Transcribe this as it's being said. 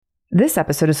This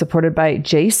episode is supported by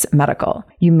Jase Medical.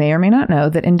 You may or may not know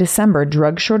that in December,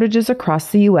 drug shortages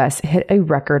across the U.S. hit a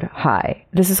record high.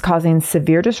 This is causing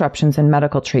severe disruptions in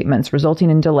medical treatments, resulting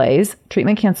in delays,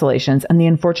 treatment cancellations, and the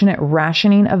unfortunate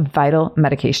rationing of vital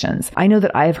medications. I know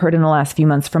that I have heard in the last few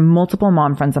months from multiple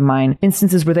mom friends of mine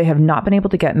instances where they have not been able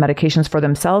to get medications for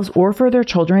themselves or for their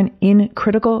children in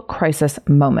critical crisis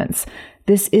moments.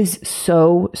 This is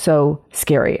so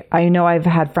scary. I know I've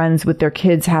had friends with their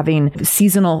kids having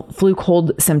seasonal flu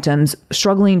cold symptoms,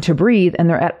 struggling to breathe, and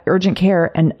they're at urgent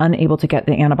care and unable to get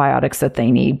the antibiotics that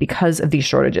they need because of these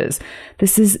shortages.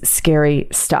 This is scary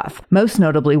stuff. Most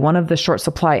notably, one of the short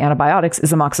supply antibiotics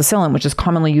is amoxicillin, which is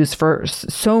commonly used for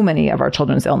so many of our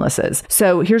children's illnesses.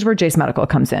 So here's where Jase Medical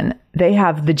comes in. They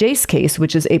have the Jase case,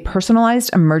 which is a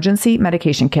personalized emergency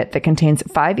medication kit that contains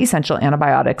 5 essential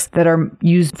antibiotics that are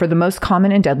used for the most common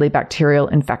and deadly bacterial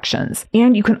infections.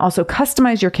 And you can also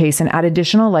customize your case and add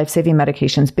additional life-saving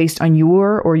medications based on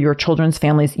your or your children's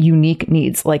family's unique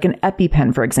needs, like an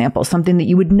EpiPen, for example, something that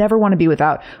you would never want to be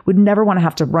without, would never want to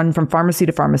have to run from pharmacy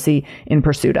to pharmacy in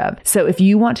pursuit of. So if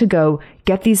you want to go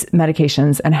get these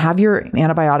medications and have your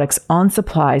antibiotics on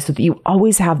supply so that you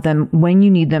always have them when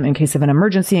you need them in case of an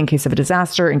emergency, in case of a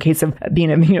disaster, in case of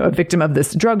being a victim of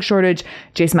this drug shortage,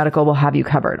 Jase Medical will have you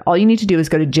covered. All you need to do is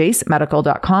go to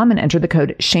jasemedical.com and enter the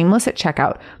code shameless at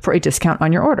checkout for a discount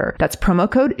on your order. That's promo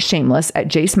code shameless at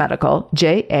Jase Medical,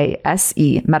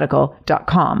 JASE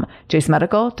medical.com,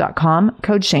 jasemedical.com,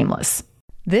 code shameless.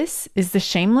 This is the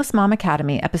Shameless Mom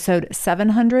Academy, episode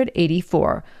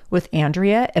 784 with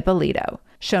Andrea Ippolito.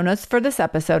 Show notes for this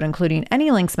episode, including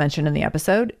any links mentioned in the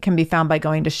episode, can be found by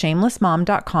going to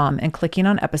shamelessmom.com and clicking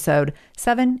on episode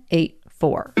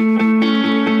 784.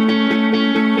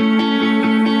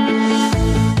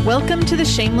 Welcome to the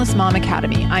Shameless Mom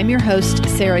Academy. I'm your host,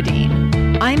 Sarah Dean.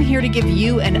 I'm here to give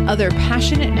you and other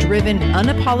passionate, driven,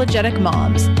 unapologetic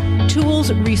moms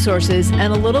tools, resources,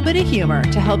 and a little bit of humor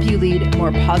to help you lead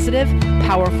more positive,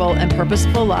 powerful, and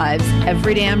purposeful lives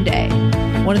every damn day.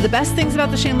 One of the best things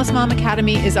about the Shameless Mom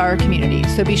Academy is our community,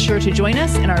 so be sure to join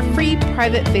us in our free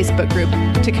private Facebook group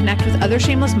to connect with other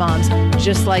shameless moms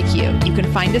just like you. You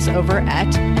can find us over at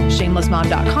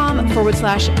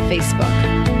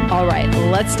shamelessmom.com/Facebook. All right,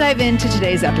 let's dive into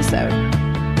today's episode.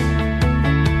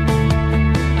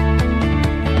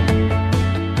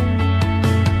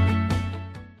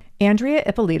 Andrea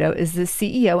Ippolito is the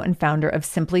CEO and founder of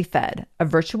Simply Fed, a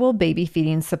virtual baby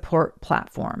feeding support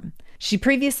platform. She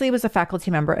previously was a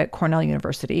faculty member at Cornell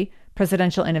University,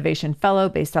 Presidential Innovation Fellow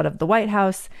based out of the White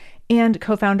House, and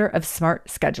co-founder of Smart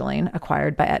Scheduling,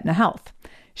 acquired by Aetna Health.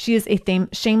 She is a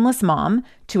shameless mom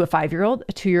to a 5-year-old,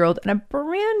 a 2-year-old, and a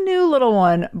brand new little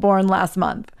one born last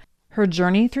month. Her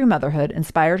journey through motherhood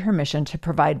inspired her mission to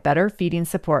provide better feeding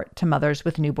support to mothers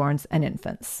with newborns and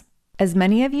infants. As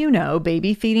many of you know,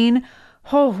 baby feeding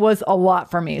was a lot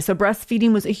for me. So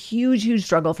breastfeeding was a huge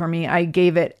struggle for me. I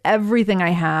gave it everything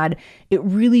I had. It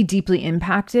really deeply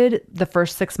impacted the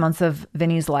first 6 months of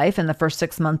Vinny's life and the first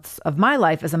 6 months of my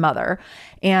life as a mother.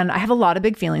 And I have a lot of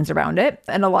big feelings around it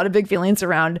and a lot of big feelings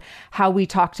around how we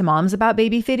talk to moms about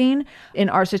baby feeding. In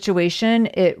our situation,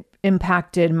 it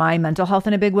impacted my mental health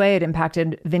in a big way. It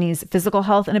impacted Vinny's physical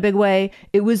health in a big way.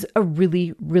 It was a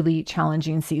really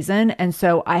challenging season. And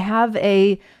so I have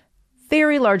a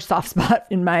very large soft spot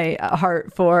in my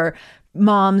heart for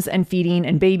moms and feeding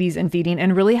and babies and feeding,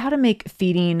 and really how to make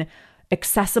feeding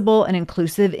accessible and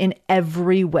inclusive in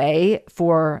every way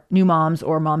for new moms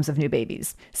or moms of new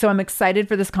babies. So I'm excited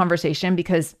for this conversation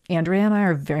because Andrea and I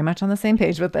are very much on the same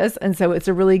page with this. And so it's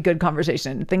a really good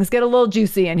conversation. Things get a little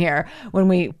juicy in here when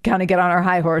we kind of get on our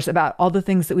high horse about all the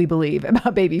things that we believe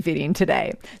about baby feeding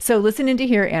today. So listen in to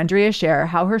hear Andrea share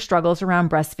how her struggles around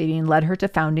breastfeeding led her to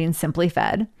founding Simply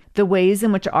Fed, the ways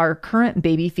in which our current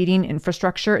baby feeding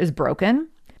infrastructure is broken,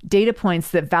 data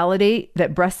points that validate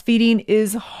that breastfeeding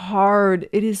is hard.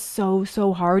 It is so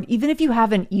hard. Even if you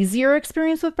have an easier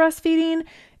experience with breastfeeding,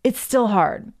 it's still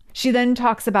hard. She then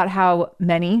talks about how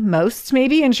most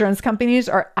insurance companies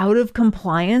are out of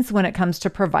compliance when it comes to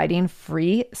providing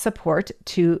free support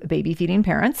to baby feeding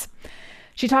parents.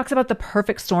 She talks about the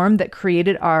perfect storm that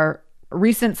created our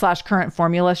recent/current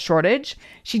formula shortage.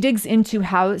 She digs into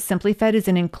how Simply Fed is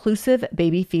an inclusive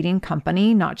baby feeding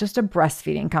company, not just a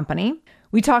breastfeeding company.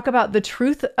 We talk about the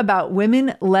truth about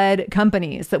women-led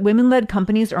companies, that women-led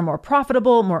companies are more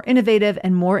profitable, more innovative,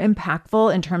 and more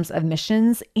impactful in terms of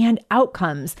missions and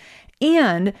outcomes,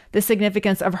 and the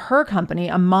significance of her company,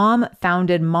 a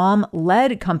mom-founded,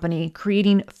 mom-led company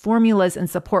creating formulas and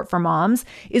support for moms,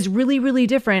 is really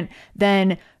different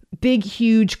than big,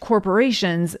 huge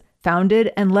corporations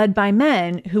founded and led by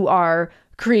men who are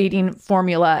creating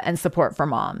formula and support for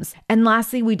moms. And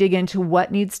lastly, we dig into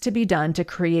what needs to be done to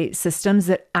create systems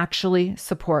that actually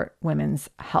support women's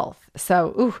health.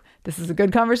 So, this is a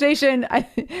good conversation.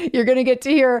 You're going to get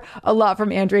to hear a lot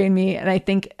from Andrea and me, and I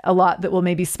think a lot that will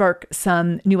maybe spark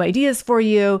some new ideas for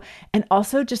you, and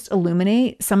also just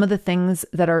illuminate some of the things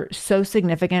that are so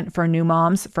significant for new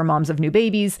moms, for moms of new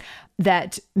babies,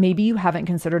 that maybe you haven't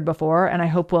considered before. And I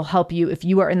hope will help you if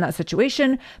you are in that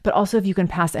situation, but also if you can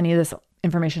pass any of this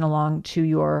information along to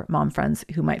your mom friends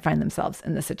who might find themselves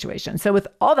in this situation. So with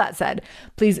all that said,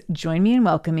 please join me in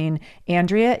welcoming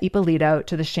Andrea Ippolito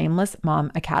to the Shameless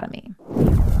Mom Academy.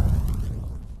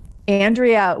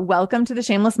 Andrea, welcome to the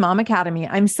Shameless Mom Academy.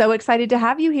 I'm so excited to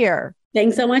have you here.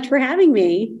 Thanks so much for having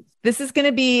me. This is going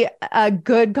to be a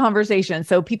good conversation.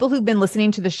 So people who've been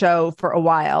listening to the show for a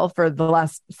while, for the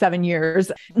last 7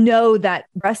 years, know that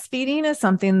breastfeeding is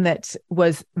something that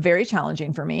was very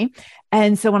challenging for me.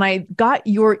 And so when I got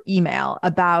your email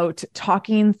about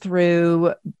talking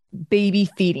through baby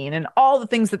feeding and all the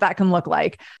things that can look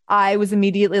like, I was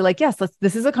immediately like, yes,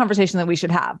 this is a conversation that we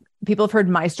should have. People have heard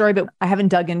my story, but I haven't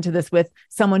dug into this with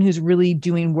someone who's really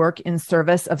doing work in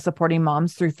service of supporting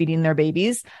moms through feeding their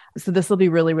babies. So this will be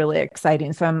really, really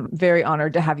exciting. So I'm very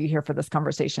honored to have you here for this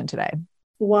conversation today.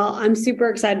 Well, I'm super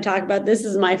excited to talk about this.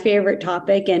 Is my favorite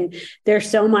topic. And there's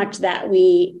so much that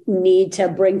we need to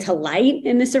bring to light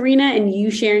in this arena. And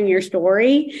you sharing your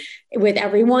story with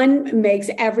everyone makes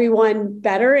everyone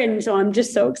better. And so I'm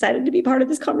just so excited to be part of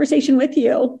this conversation with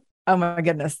you. Oh my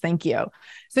goodness. Thank you.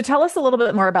 So tell us a little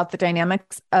bit more about the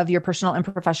dynamics of your personal and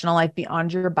professional life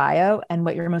beyond your bio and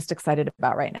what you're most excited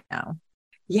about right now.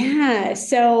 Yeah.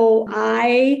 So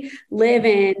I live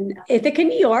in Ithaca,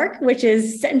 New York, which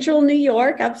is central New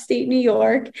York, upstate New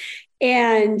York.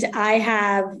 And I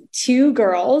have 2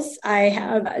 girls. I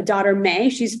have a daughter, May,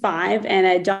 she's 5, and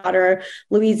a daughter,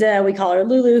 Louisa, we call her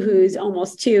Lulu, who's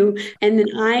almost 2. And then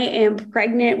I am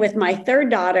pregnant with my 3rd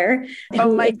daughter.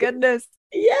 Oh my goodness.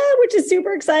 Yeah, which is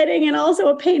super exciting and also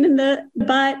a pain in the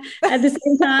butt at the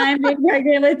same time, being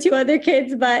pregnant with 2 other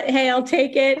kids, but hey, I'll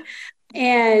take it.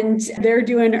 And they're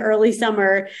doing early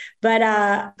summer, but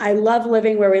I love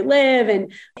living where we live,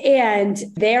 and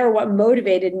they're what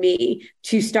motivated me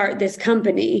to start this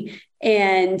company.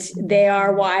 And they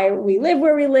are why we live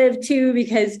where we live too,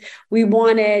 because we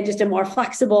wanted just a more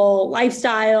flexible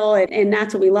lifestyle. And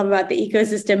that's what we love about the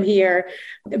ecosystem here.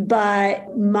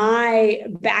 But my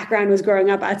background was growing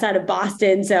up outside of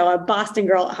Boston. So a Boston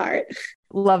girl at heart.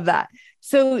 Love that.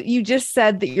 So you just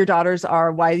said that your daughters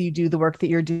are why you do the work that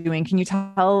you're doing. Can you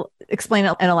explain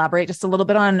and elaborate just a little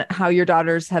bit on how your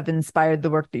daughters have inspired the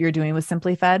work that you're doing with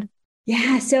Simply Fed?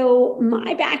 Yeah. So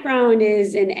my background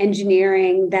is in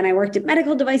engineering. Then I worked at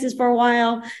medical devices for a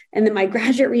while. And then my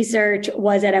graduate research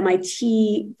was at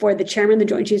MIT for the chairman of the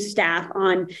Joint Chiefs of Staff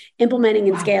on implementing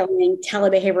and scaling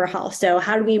telebehavioral health. So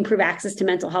how do we improve access to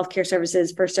mental health care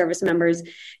services for service members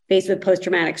faced with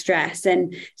post-traumatic stress?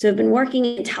 And so I've been working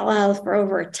in telehealth for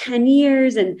over 10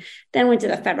 years and then went to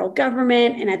the federal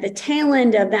government. And at the tail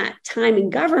end of that time in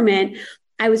government,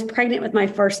 I was pregnant with my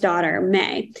first daughter,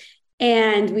 May.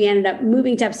 And we ended up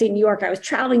moving to upstate New York. I was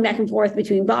traveling back and forth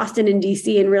between Boston and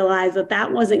DC and realized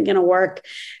that wasn't going to work.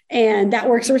 And that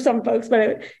works for some folks,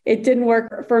 but it didn't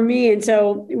work for me. And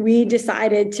so we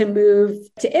decided to move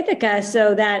to Ithaca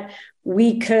so that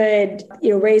we could,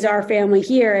 raise our family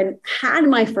here, and had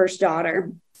my first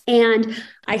daughter. And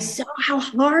I saw how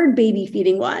hard baby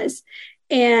feeding was.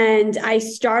 And I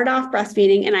started off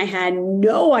breastfeeding and I had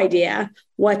no idea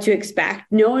what to expect.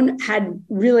 No one had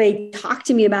really talked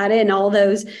to me about it in all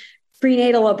those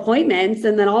prenatal appointments.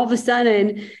 And then all of a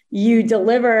sudden you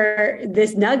deliver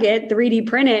this nugget, 3D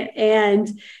print it, and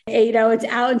it's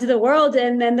out into the world.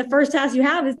 And then the first task you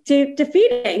have is to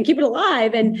feed it and keep it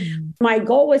alive. And my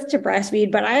goal was to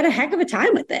breastfeed, but I had a heck of a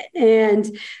time with it.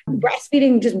 And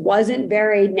breastfeeding just wasn't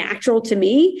very natural to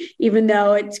me, even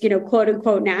though it's, quote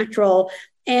unquote natural.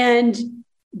 And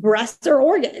breasts are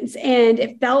organs. And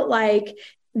it felt like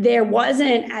there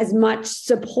wasn't as much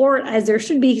support as there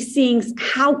should be, seeing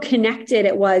how connected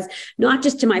it was, not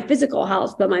just to my physical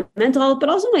health, but my mental health, but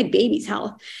also my baby's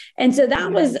health. And so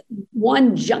that was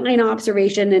one giant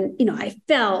observation. And, I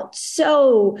felt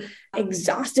so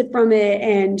exhausted from it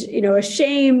and,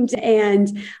 ashamed.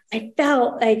 And I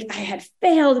felt like I had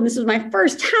failed. And this was my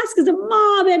first task as a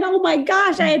mom. And oh my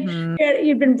gosh,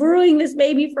 you'd been brewing this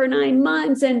baby for 9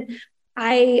 months. And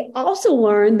I also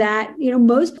learned that,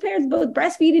 most parents both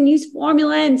breastfeed and use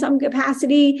formula in some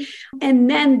capacity. And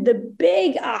then the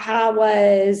big aha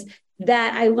was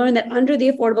that I learned that under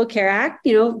the Affordable Care Act,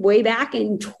 way back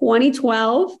in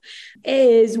 2012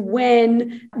 is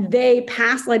when they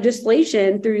passed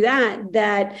legislation through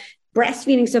that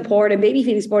breastfeeding support and baby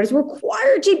feeding support is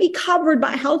required to be covered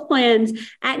by health plans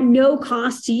at no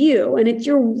cost to you. And it's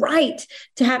your right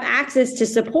to have access to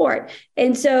support.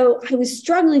 And so I was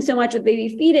struggling so much with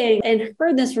baby feeding and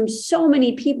heard this from so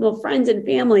many people, friends and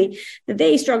family, that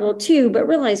they struggle too, but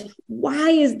realized,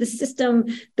 why is the system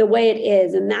the way it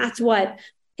is? And that's what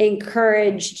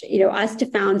encouraged us to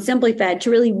found Simply Fed,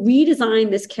 to really redesign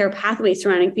this care pathway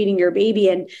surrounding feeding your baby.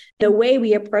 And the way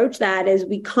we approach that is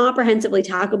we comprehensively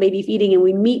tackle baby feeding, and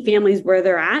we meet families where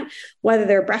they're at, whether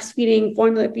they're breastfeeding,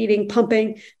 formula feeding,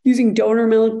 pumping, using donor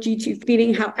milk, G-tube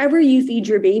feeding. However you feed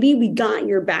your baby, we got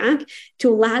your back to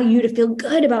allow you to feel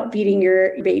good about feeding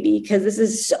your baby, because this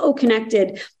is so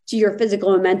connected to your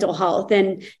physical and mental health.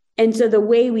 And so the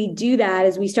way we do that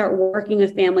is we start working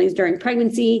with families during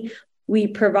pregnancy. We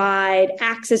provide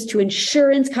access to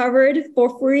insurance covered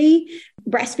for free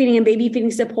breastfeeding and baby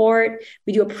feeding support.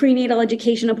 We do a prenatal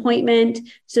education appointment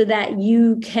so that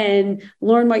you can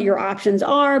learn what your options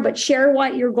are, but share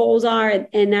what your goals are.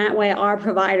 And that way our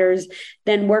providers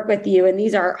then work with you. And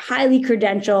these are highly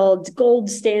credentialed, gold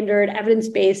standard,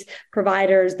 evidence-based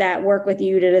providers that work with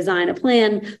you to design a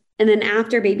plan. And then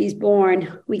after baby's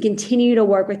born, we continue to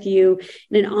work with you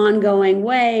in an ongoing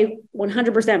way,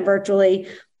 100% virtually,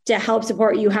 to help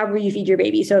support you however you feed your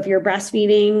baby. So if you're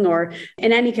breastfeeding or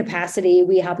in any capacity,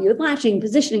 we help you with latching,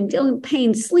 positioning, dealing with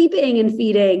pain, sleeping and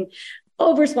feeding,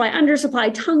 oversupply,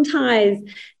 undersupply, tongue ties,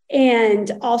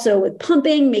 and also with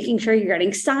pumping, making sure you're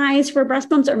getting size for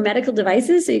breast pumps or medical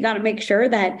devices. So you got to make sure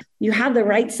that you have the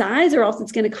right size, or else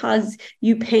it's going to cause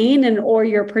you pain or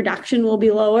your production will be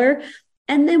lower.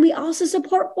 And then we also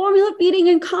support formula feeding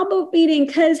and combo feeding,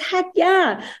 because heck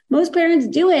yeah, most parents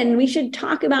do it, and we should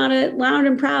talk about it loud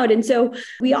and proud. And so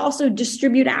we also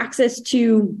distribute access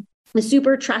to a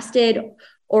super trusted,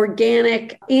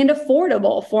 organic, and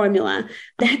affordable formula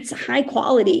that's high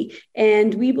quality.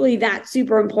 And we believe that's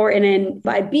super important. And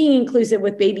by being inclusive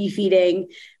with baby feeding,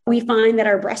 we find that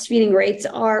our breastfeeding rates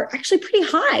are actually pretty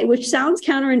high, which sounds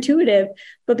counterintuitive,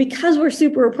 but because we're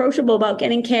super approachable about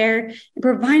getting care and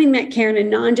providing that care in a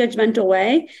non-judgmental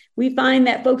way, we find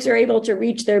that folks are able to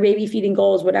reach their baby feeding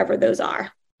goals, whatever those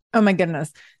are. Oh my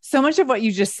goodness. So much of what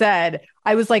you just said,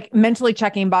 I was like mentally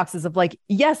checking boxes of like,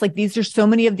 yes, like these are so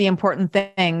many of the important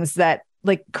things that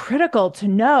like critical to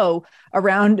know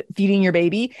around feeding your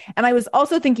baby. And I was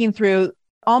also thinking through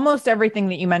almost everything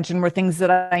that you mentioned were things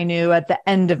that I knew at the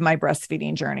end of my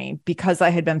breastfeeding journey, because I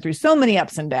had been through so many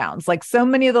ups and downs. Like so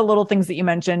many of the little things that you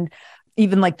mentioned,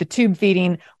 even like the tube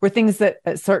feeding, were things that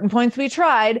at certain points we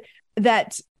tried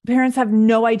that parents have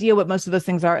no idea what most of those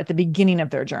things are at the beginning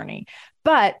of their journey.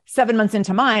 But 7 months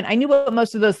into mine, I knew what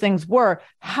most of those things were.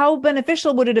 How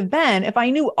beneficial would it have been if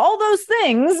I knew all those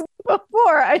things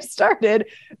before I started,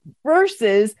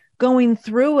 versus going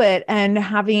through it and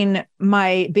having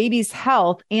my baby's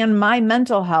health and my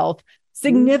mental health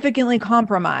significantly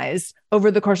compromised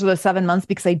over the course of those 7 months,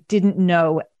 because I didn't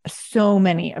know so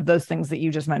many of those things that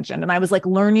you just mentioned. And I was like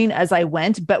learning as I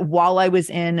went, but while I was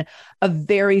in a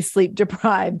very sleep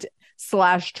deprived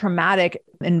 / traumatic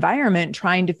environment,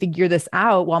 trying to figure this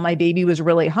out while my baby was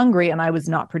really hungry and I was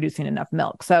not producing enough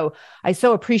milk. So I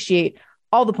so appreciate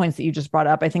all the points that you just brought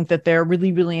up. I think that they're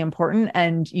really, really important.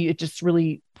 And it just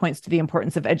really points to the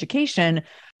importance of education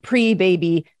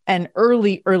pre-baby and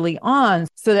early on,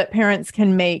 so that parents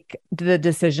can make the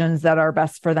decisions that are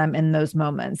best for them in those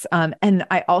moments. And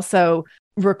I also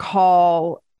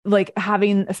recall like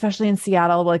having, especially in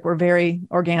Seattle, like we're very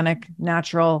organic,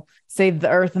 natural, save the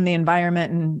earth and the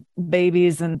environment and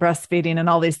babies and breastfeeding and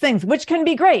all these things, which can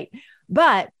be great.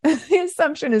 But the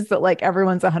assumption is that like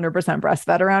everyone's 100%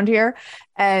 breastfed around here.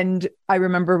 And I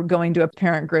remember going to a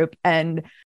parent group and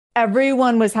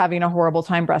everyone was having a horrible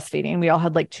time breastfeeding. We all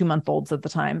had like 2-month-olds at the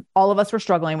time. All of us were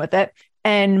struggling with it.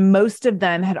 And most of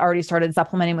them had already started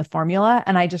supplementing with formula.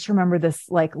 And I just remember this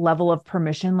like level of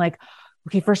permission, like,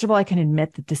 okay, first of all, I can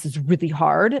admit that this is really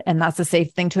hard and that's a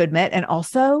safe thing to admit. And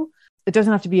also it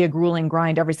doesn't have to be a grueling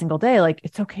grind every single day. Like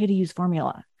it's okay to use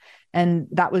formula. And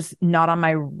that was not on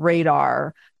my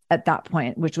radar at that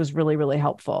point, which was really, really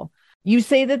helpful. You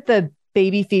say that the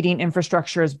baby feeding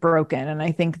infrastructure is broken. And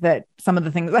I think that some of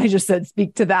the things I just said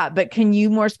speak to that, but can you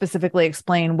more specifically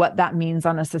explain what that means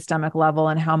on a systemic level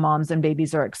and how moms and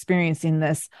babies are experiencing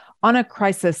this on a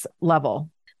crisis level?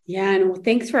 Yeah, and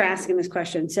thanks for asking this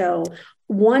question. So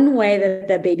one way that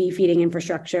the baby feeding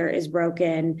infrastructure is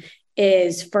broken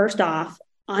is, first off,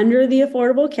 under the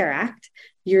Affordable Care Act,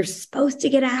 you're supposed to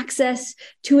get access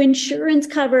to insurance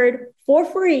covered for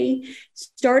free,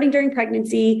 starting during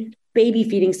pregnancy, baby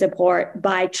feeding support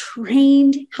by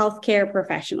trained healthcare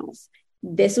professionals.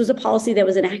 This was a policy that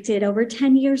was enacted over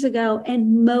 10 years ago,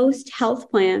 and most health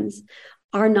plans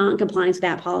are non-compliant with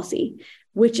that policy,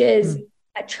 which is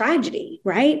a tragedy,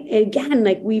 right? Again,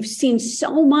 like we've seen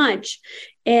so much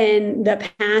in the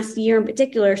past year in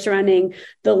particular surrounding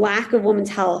the lack of women's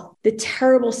health, the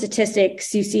terrible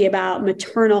statistics you see about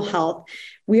maternal health.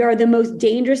 We are the most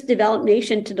dangerous developed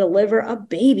nation to deliver a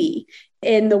baby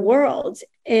in the world.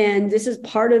 And this is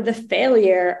part of the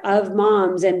failure of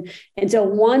moms. And so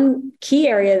one key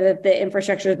area that the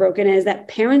infrastructure is broken is that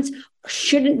parents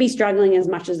shouldn't be struggling as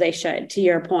much as they should, to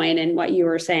your point and what you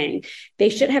were saying. They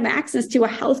should have access to a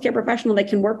healthcare professional that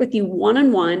can work with you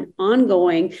one-on-one,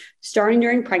 ongoing, starting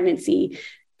during pregnancy,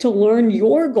 to learn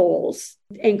your goals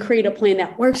and create a plan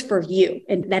that works for you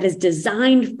and that is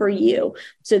designed for you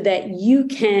so that you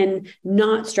can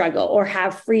not struggle or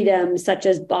have freedom such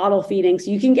as bottle feeding.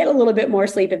 So you can get a little bit more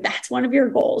sleep if that's one of your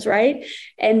goals, right?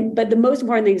 But the most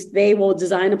important thing is they will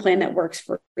design a plan that works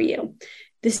for you.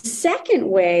 The second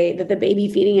way that the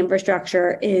baby feeding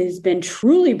infrastructure has been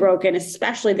truly broken,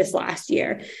 especially this last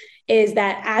year, is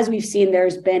that as we've seen,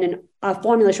 there's been a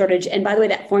formula shortage. And by the way,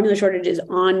 that formula shortage is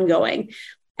ongoing.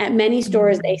 At many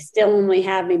stores, they still only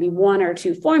have maybe one or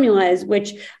two formulas,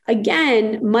 which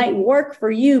again might work for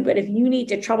you. But if you need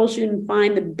to troubleshoot and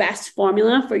find the best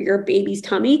formula for your baby's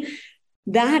tummy,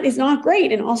 that is not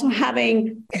great. And also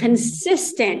having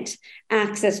consistent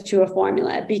access to a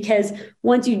formula, because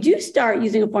once you do start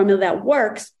using a formula that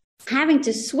works, having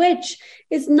to switch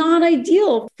is not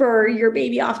ideal for your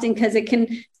baby often because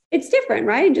it's different,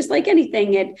 right? And just like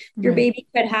anything, your baby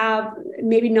could have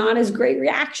maybe not as great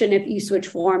reaction if you switch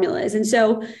formulas. And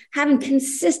so having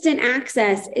consistent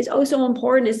access is also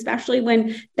important, especially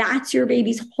when that's your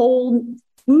baby's whole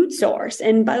food source.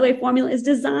 And by the way, formula is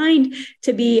designed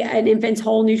to be an infant's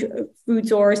whole food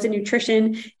source and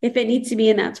nutrition if it needs to be,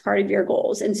 and that's part of your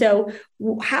goals. And so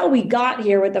how we got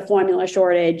here with the formula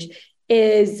shortage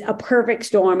is a perfect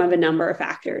storm of a number of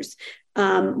factors.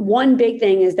 One big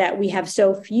thing is that we have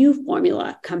so few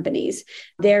formula companies.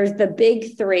 There's the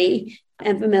big three,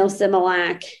 Enfamil,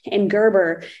 Similac, and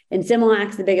Gerber. And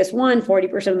Similac's the biggest one,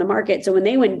 40% of the market. So when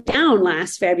they went down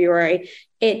last February,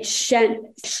 it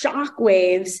sent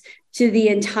shockwaves to the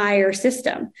entire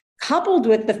system, coupled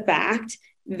with the fact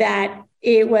that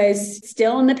it was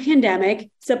still in the pandemic,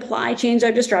 supply chains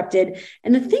are disrupted.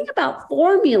 And the thing about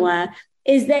formula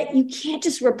is that you can't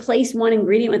just replace one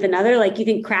ingredient with another. Like you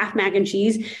think Kraft mac and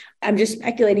cheese, I'm just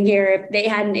speculating here, if they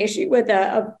had an issue with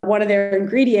one of their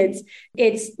ingredients,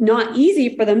 it's not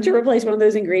easy for them to replace one of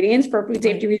those ingredients for food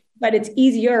safety reasons, but it's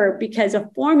easier because a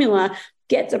formula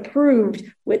gets approved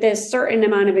with a certain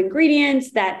amount of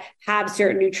ingredients that have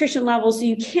certain nutrition levels. So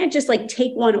you can't just like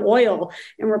take one oil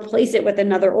and replace it with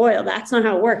another oil. That's not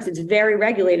how it works. It's very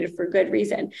regulated for good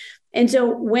reason. And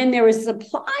so when there was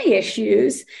supply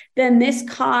issues, then this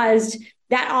caused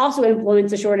that also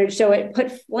influenced the shortage. So it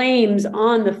put flames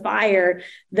on the fire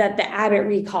that the Abbott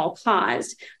recall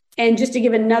caused. And just to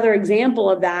give another example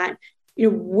of that,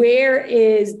 where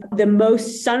is the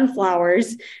most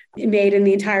sunflowers made in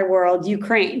the entire world?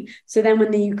 Ukraine. So then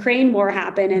when the Ukraine war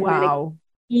happened and the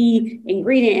key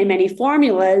ingredient in many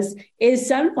formulas is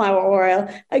sunflower oil,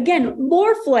 again,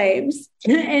 more flames.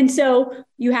 And so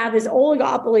you have this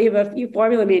oligopoly of a few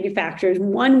formula manufacturers.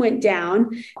 One went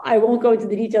down. I won't go into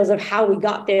the details of how we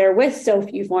got there with so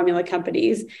few formula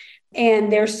companies.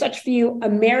 And there's such few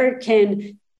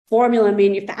American formula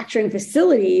manufacturing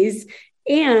facilities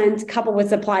and coupled with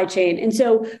supply chain. And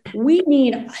so we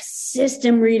need a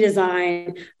system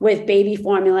redesign with baby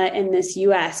formula in this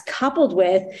US, coupled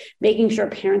with making sure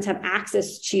parents have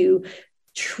access to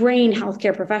trained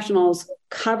healthcare professionals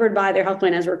covered by their health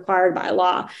plan as required by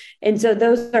law. And so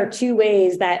those are two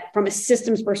ways that from a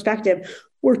systems perspective,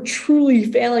 we're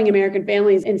truly failing American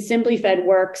families, and Simply Fed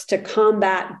works to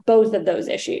combat both of those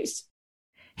issues.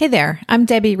 Hey there, I'm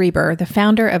Debbie Reber, the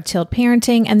founder of Tilt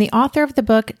Parenting and the author of the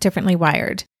book Differently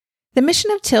Wired. The mission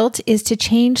of Tilt is to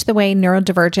change the way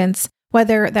neurodivergence,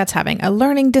 whether that's having a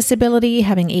learning disability,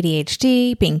 having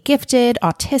ADHD, being gifted,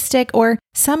 autistic, or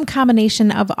some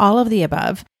combination of all of the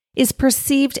above, is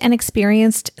perceived and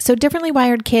experienced so differently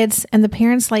wired kids and the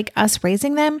parents like us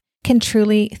raising them can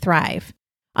truly thrive.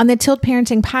 On the Tilt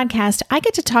Parenting podcast, I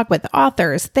get to talk with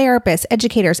authors, therapists,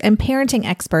 educators, and parenting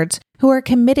experts who are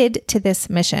committed to this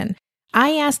mission.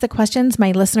 I ask the questions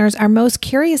my listeners are most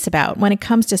curious about when it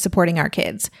comes to supporting our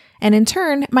kids. And in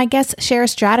turn, my guests share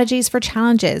strategies for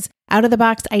challenges,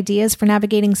 out-of-the-box ideas for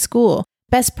navigating school,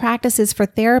 best practices for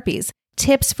therapies,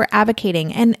 tips for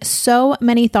advocating, and so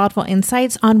many thoughtful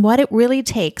insights on what it really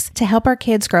takes to help our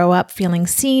kids grow up feeling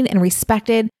seen and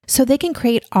respected so they can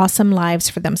create awesome lives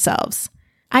for themselves.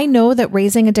 I know that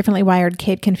raising a differently wired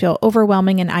kid can feel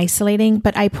overwhelming and isolating,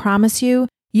 but I promise you,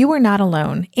 you are not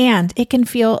alone, and it can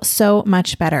feel so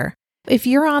much better. If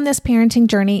you're on this parenting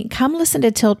journey, come listen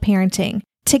to Tilt Parenting.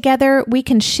 Together, we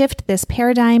can shift this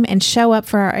paradigm and show up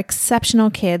for our exceptional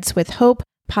kids with hope,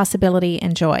 possibility,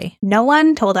 and joy. No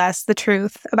one told us the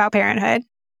truth about parenthood.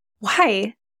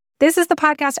 Why? This is the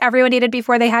podcast everyone needed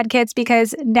before they had kids,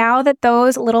 because now that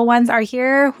those little ones are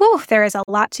here, there is a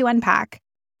lot to unpack.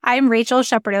 I'm Rachel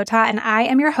Shepardota, and I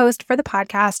am your host for the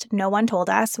podcast No One Told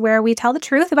Us, where we tell the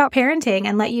truth about parenting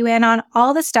and let you in on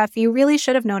all the stuff you really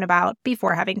should have known about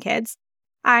before having kids.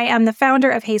 I am the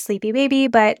founder of Hey Sleepy Baby,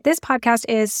 but this podcast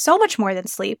is so much more than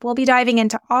sleep. We'll be diving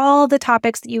into all the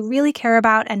topics that you really care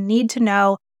about and need to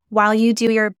know while you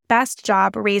do your best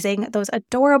job raising those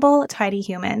adorable, tiny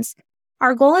humans.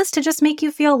 Our goal is to just make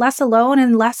you feel less alone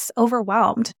and less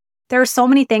overwhelmed. There are so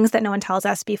many things that no one tells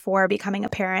us before becoming a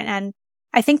parent, and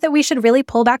I think that we should really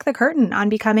pull back the curtain on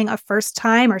becoming a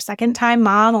first-time or second-time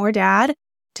mom or dad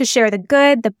to share the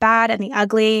good, the bad, and the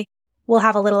ugly. We'll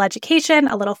have a little education,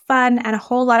 a little fun, and a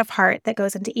whole lot of heart that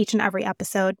goes into each and every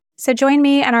episode. So join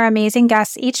me and our amazing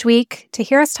guests each week to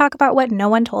hear us talk about what no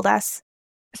one told us.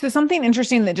 So something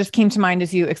interesting that just came to mind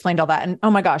as you explained all that, and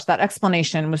oh my gosh, that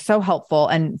explanation was so helpful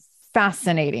and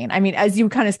fascinating. I mean, as you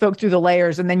kind of spoke through the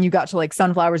layers and then you got to like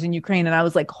sunflowers in Ukraine, and I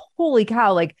was like, holy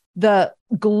cow, like the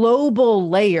global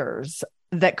layers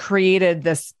that created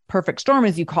this perfect storm,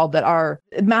 as you called it, are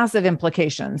massive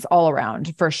implications all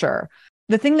around for sure.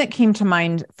 The thing that came to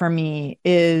mind for me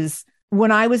is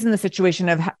when I was in the situation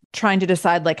of trying to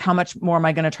decide like how much more am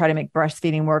I going to try to make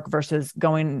breastfeeding work versus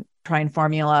trying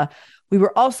formula, we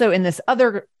were also in this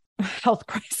other health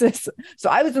crisis. So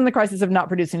I was in the crisis of not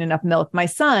producing enough milk. My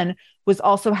son was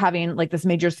also having like this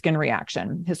major skin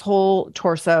reaction. His whole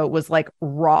torso was like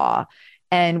raw.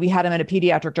 And we had him at a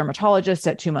pediatric dermatologist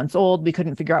at 2 months old. We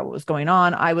couldn't figure out what was going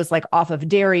on. I was like off of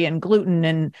dairy and gluten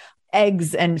and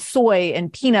eggs and soy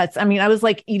and peanuts. I mean, I was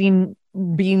like eating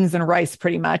beans and rice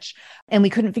pretty much. And we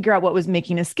couldn't figure out what was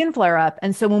making his skin flare up.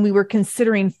 And so when we were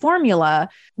considering formula,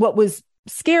 what was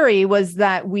scary was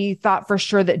that we thought for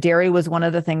sure that dairy was one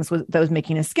of the things that was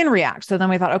making his skin react. So then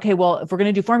we thought, okay, well, if we're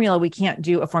going to do formula, we can't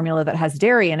do a formula that has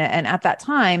dairy in it. And at that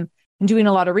time, in doing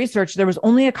a lot of research, there was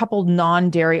only a couple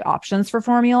non-dairy options for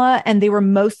formula, and they were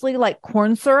mostly like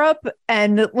corn syrup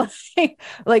and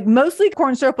like mostly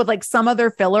corn syrup with like some other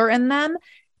filler in them.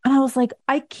 And I was like,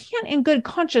 I can't in good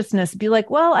consciousness be like,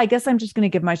 well, I guess I'm just going to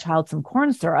give my child some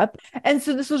corn syrup. And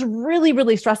so this was really,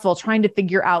 really stressful trying to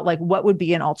figure out like what would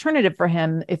be an alternative for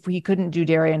him if he couldn't do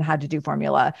dairy and had to do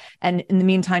formula. And in the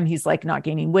meantime, he's like not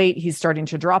gaining weight. He's starting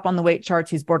to drop on the weight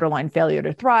charts. He's borderline failure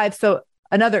to thrive. So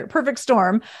another perfect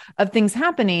storm of things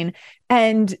happening.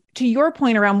 And to your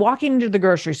point around walking into the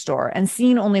grocery store and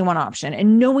seeing only one option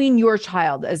and knowing your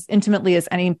child as intimately as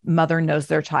any mother knows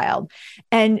their child,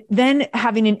 and then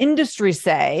having an industry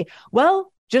say,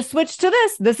 well, just switch to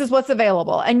this. This is what's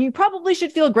available. And you probably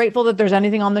should feel grateful that there's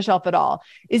anything on the shelf at all,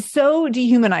 is so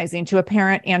dehumanizing to a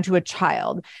parent and to a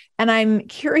child. And I'm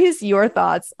curious your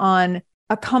thoughts on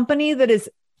a company that is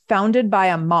founded by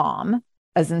a mom,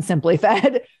 as in Simply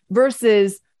Fed,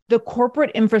 versus the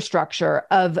corporate infrastructure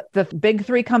of the big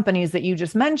three companies that you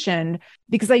just mentioned,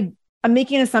 because I'm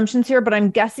making assumptions here, but I'm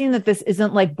guessing that this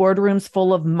isn't like boardrooms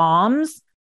full of moms,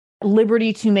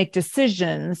 liberty to make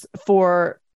decisions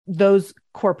for those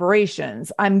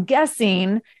corporations. I'm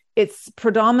guessing it's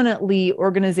predominantly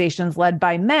organizations led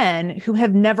by men who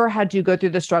have never had to go through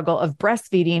the struggle of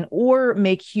breastfeeding or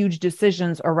make huge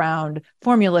decisions around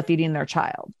formula feeding their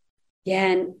child. Yeah,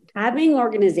 and having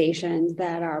organizations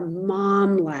that are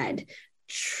mom-led,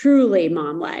 truly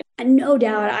mom-led. And no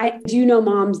doubt, I do know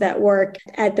moms that work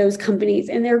at those companies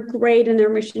and they're great and they're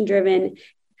mission-driven.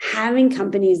 Having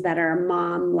companies that are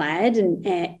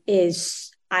mom-led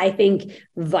is, I think,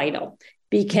 vital,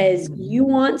 because you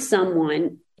want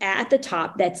someone at the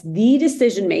top that's the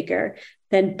decision maker.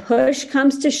 Then push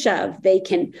comes to shove, they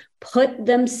can put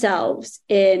themselves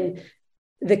in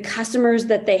the customers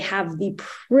that they have the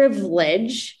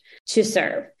privilege to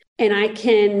serve. And I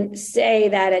can say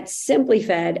that at Simply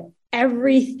Fed,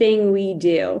 everything we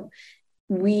do,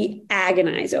 we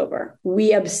agonize over,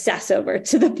 we obsess over,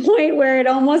 to the point where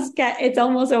it's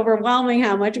almost overwhelming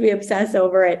how much we obsess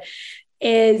over it,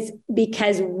 is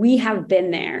because we have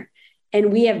been there.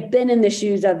 And we have been in the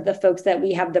shoes of the folks that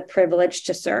we have the privilege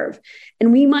to serve.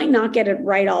 And we might not get it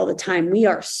right all the time. We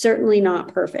are certainly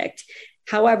not perfect.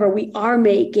 However, we are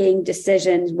making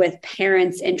decisions with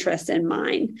parents' interests in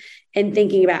mind and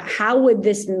thinking about how would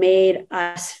this made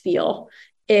us feel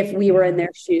if we were in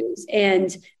their shoes.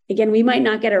 And again, we might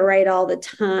not get it right all the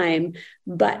time,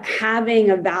 but having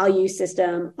a value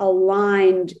system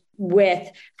aligned with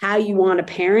how you want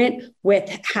to parent, with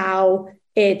how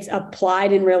it's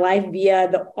applied in real life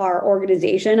via our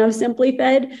organization of Simply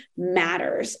Fed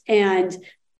matters. And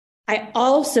I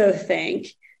also think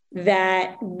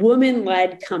that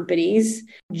women-led companies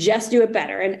just do it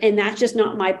better. And that's just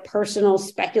not my personal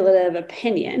speculative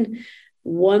opinion.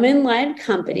 Women-led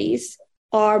companies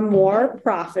are more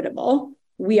profitable.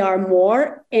 We are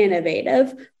more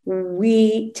innovative.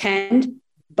 We tend,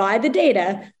 by the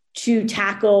data, to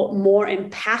tackle more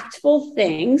impactful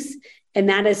things. And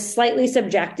that is slightly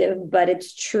subjective, but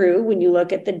it's true when you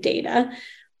look at the data.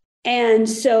 And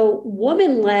so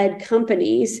woman-led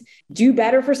companies do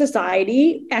better for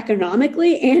society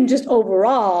economically and just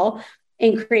overall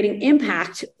in creating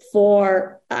impact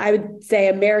for, I would say,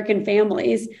 American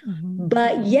families. Mm-hmm.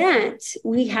 But yet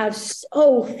we have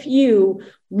so few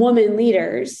women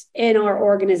leaders in our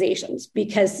organizations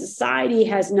because society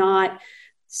has not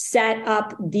set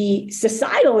up the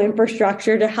societal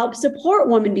infrastructure to help support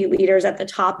women be leaders at the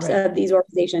tops of these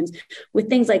organizations, with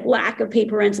things like lack of paid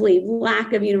parental leave,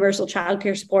 lack of universal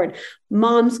childcare support,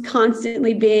 moms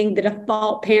constantly being the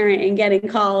default parent and getting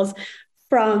calls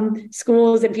from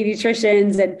schools and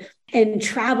pediatricians and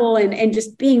travel and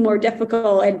just being more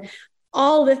difficult, and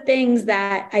all the things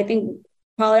that I think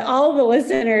probably all of the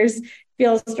listeners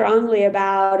feel strongly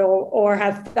about or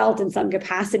have felt in some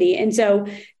capacity. And so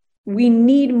we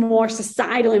need more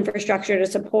societal infrastructure to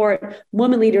support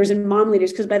women leaders and mom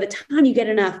leaders, because by the time you get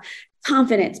enough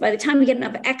confidence, by the time you get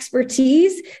enough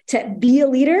expertise to be a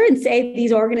leader and save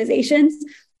these organizations,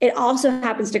 it also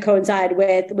happens to coincide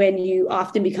with when you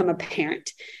often become a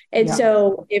parent. And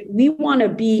so if we want to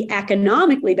be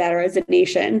economically better as a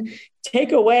nation,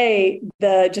 take away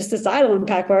the just societal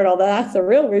impact part, although that's the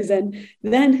real reason,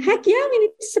 then heck yeah, we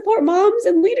need to support moms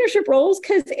in leadership roles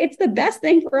because it's the best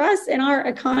thing for us in our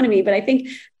economy. But I think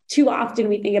too often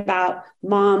we think about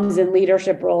moms in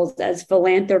leadership roles as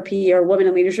philanthropy or women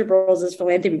in leadership roles as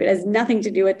philanthropy, but it has nothing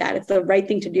to do with that. It's the right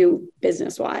thing to do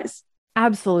business-wise.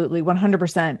 Absolutely,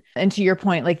 100%. And to your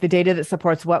point, like the data that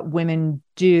supports what women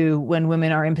do when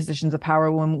women are in positions of power,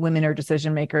 when women are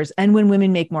decision makers, and when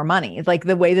women make more money, like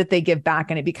the way that they give back,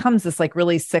 and it becomes this like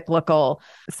really cyclical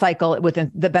cycle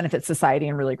within that benefits society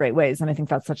in really great ways. And I think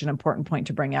that's such an important point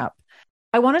to bring up.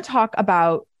 I want to talk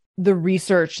about the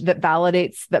research that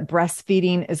validates that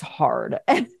breastfeeding is hard.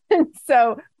 And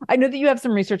so I know that you have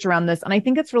some research around this, and I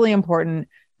think it's really important.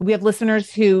 We have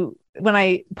listeners who, when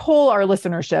I poll our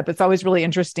listenership, it's always really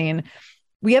interesting.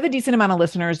 We have a decent amount of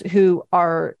listeners who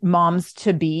are moms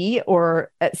to be,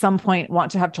 or at some point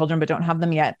want to have children, but don't have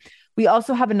them yet. We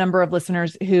also have a number of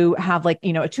listeners who have like,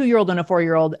 you know, a 2-year-old and a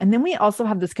 4-year-old. And then we also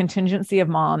have this contingency of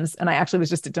moms. And I actually was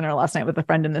just at dinner last night with a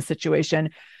friend in this situation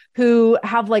who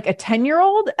have like a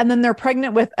 10-year-old and then they're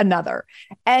pregnant with another.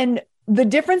 And the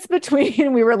difference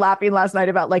between, we were laughing last night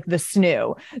about like the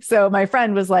snoo. So my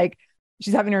friend was like,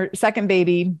 she's having her second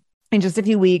baby in just a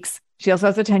few weeks. She also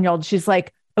has a 10-year-old. She's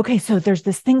like, okay, so there's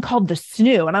this thing called the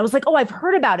snoo. And I was like, oh, I've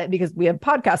heard about it because we have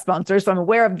podcast sponsors. So I'm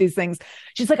aware of these things.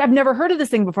 She's like, I've never heard of this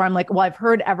thing before. I'm like, well, I've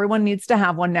heard everyone needs to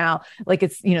have one now. Like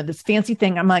it's, you know, this fancy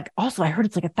thing. I'm like, also, I heard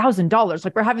it's like $1,000.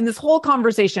 Like we're having this whole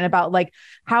conversation about like,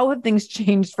 how have things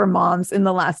changed for moms in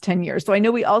the last 10 years? So I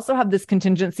know we also have this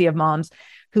contingency of moms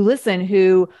who listen,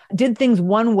 who did things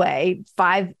one way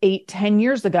 5, 8, 10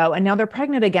 years ago, and now they're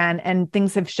pregnant again and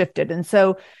things have shifted. And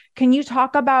so can you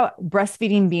talk about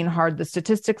breastfeeding being hard, the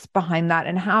statistics behind that,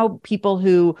 and how people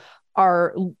who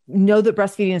know that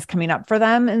breastfeeding is coming up for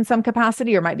them in some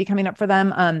capacity or might be coming up for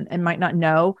them and might not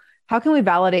know, how can we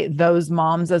validate those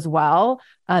moms as well,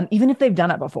 even if they've done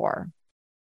it before?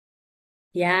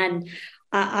 Yeah, and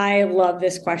I love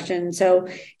this question. So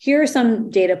here are some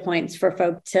data points for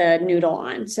folk to noodle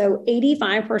on. So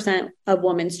 85% of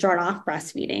women start off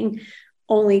breastfeeding.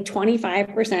 Only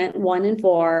 25%, 1 in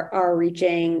 4, are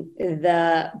reaching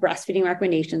the breastfeeding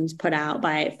recommendations put out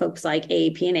by folks like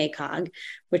AAP and ACOG,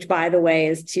 which, by the way,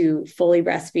 is to fully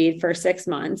breastfeed for 6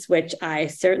 months, which I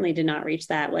certainly did not reach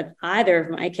that with either of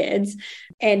my kids.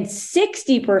 And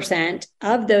 60%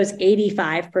 of those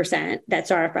 85% that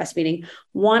start off breastfeeding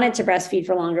wanted to breastfeed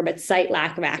for longer, but cite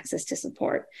lack of access to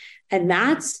support. And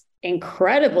that's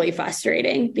incredibly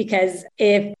frustrating, because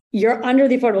if you're under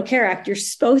the Affordable Care Act, you're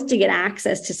supposed to get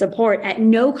access to support at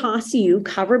no cost to you,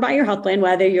 covered by your health plan,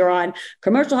 whether you're on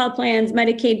commercial health plans,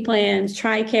 Medicaid plans,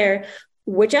 TRICARE,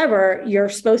 whichever, you're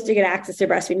supposed to get access to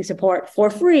breastfeeding support for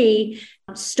free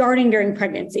starting during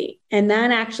pregnancy. And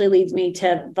that actually leads me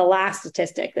to the last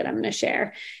statistic that I'm going to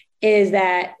share, is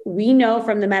that we know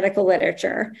from the medical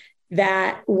literature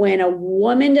that when a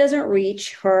woman doesn't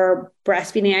reach her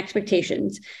breastfeeding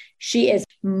expectations, she is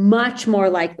much more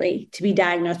likely to be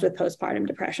diagnosed with postpartum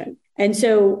depression. And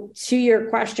so to your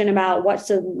question about what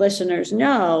the listeners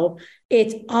know,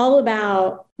 it's all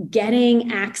about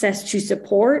getting access to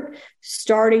support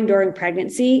starting during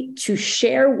pregnancy to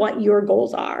share what your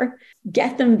goals are,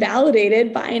 get them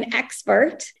validated by an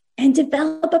expert, and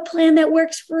develop a plan that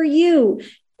works for you.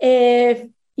 If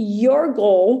your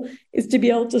goal is to be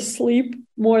able to sleep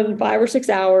more than 5 or 6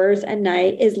 hours at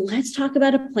night, is let's talk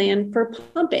about a plan for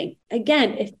pumping.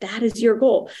 Again, if that is your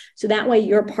goal, so that way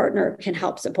your partner can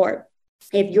help support.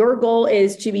 If your goal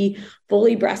is to be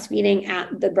fully breastfeeding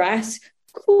at the breast,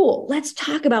 cool. Let's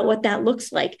talk about what that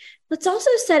looks like. Let's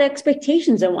also set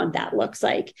expectations on what that looks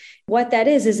like. What that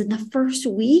is in the first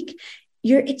week,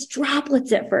 it's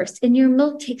droplets at first, and your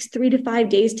milk takes 3 to 5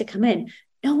 days to come in.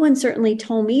 No one certainly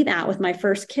told me that with my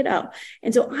first kiddo.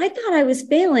 And so I thought I was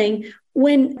failing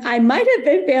when I might have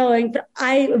been failing, but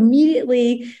I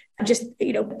immediately just,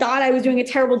 thought I was doing a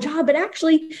terrible job. But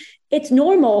actually, it's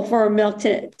normal for milk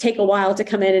to take a while to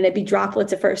come in and it be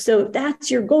droplets at first. So if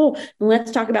that's your goal, let's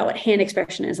talk about what hand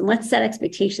expression is and let's set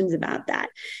expectations about that.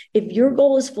 If your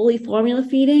goal is fully formula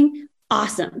feeding,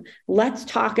 awesome. Let's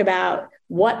talk about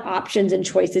what options and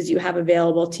choices you have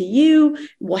available to you,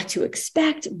 what to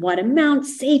expect, what amount,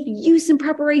 safe use and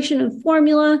preparation of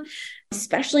formula,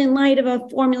 especially in light of a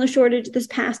formula shortage this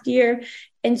past year.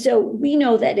 And so we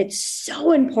know that it's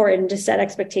so important to set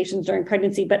expectations during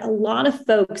pregnancy, but a lot of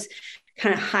folks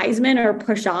kind of Heisman or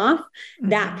push off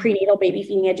that prenatal baby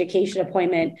feeding education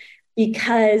appointment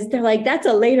because they're like, that's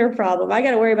a later problem. I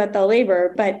got to worry about the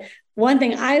labor. But one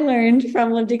thing I learned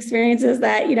from lived experience is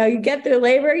that, you get through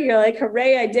labor, you're like,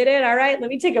 hooray, I did it. All right, let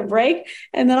me take a break.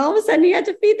 And then all of a sudden you have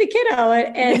to feed the kiddo.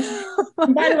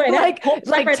 And by the way,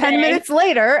 like 10 minutes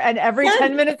later and every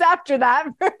 10 minutes after that.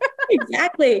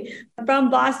 Exactly. I'm from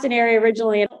Boston area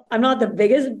originally. I'm not the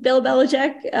biggest Bill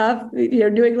Belichick,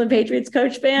 New England Patriots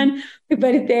coach fan,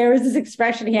 but there was this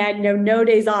expression he had, no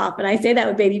days off. And I say that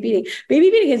with baby feeding.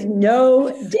 Baby feeding is no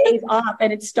days off.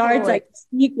 And it starts like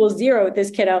equals 0 with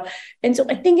this kiddo. And so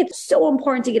I think it's so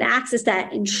important to get access to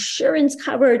that insurance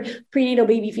covered prenatal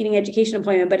baby feeding education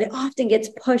appointment, but it often gets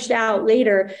pushed out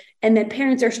later. And then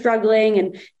parents are struggling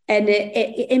and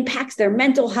it impacts their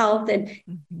mental health and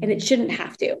it shouldn't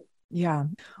have to. Yeah.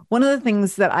 One of the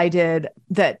things that I did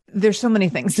that there's so many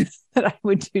things that I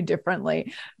would do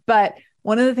differently, but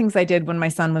one of the things I did when my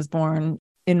son was born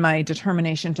in my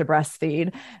determination to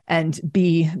breastfeed and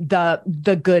be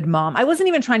the good mom. I wasn't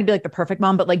even trying to be like the perfect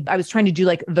mom, but like I was trying to do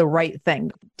like the right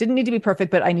thing. Didn't need to be perfect,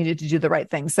 but I needed to do the right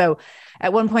thing. So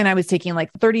at one point I was taking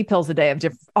like 30 pills a day of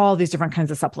all these different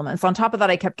kinds of supplements. On top of that,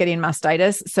 I kept getting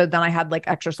mastitis. So then I had like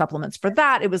extra supplements for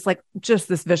that. It was like just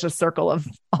this vicious circle of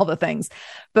all the things.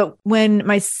 But when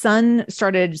my son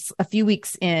started a few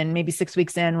weeks in, maybe 6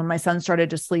 weeks in, when my son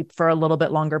started to sleep for a little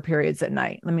bit longer periods at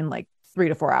night, like 3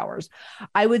 to 4 hours,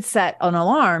 I would set an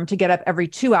alarm to get up every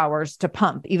 2 hours to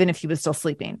pump, even if he was still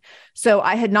sleeping. So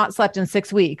I had not slept in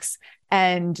 6 weeks.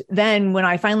 And then when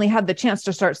I finally had the chance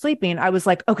to start sleeping, I was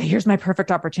like, okay, here's my perfect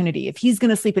opportunity. If he's going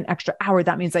to sleep an extra hour,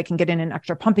 that means I can get in an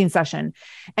extra pumping session.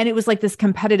 And it was like this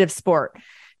competitive sport.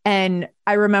 And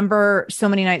I remember so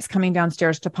many nights coming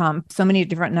downstairs to pump, so many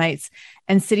different nights,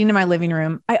 and sitting in my living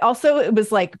room. It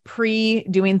was like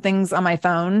doing things on my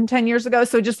phone 10 years ago.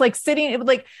 So just like sitting, it was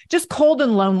like just cold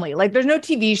and lonely. Like there's no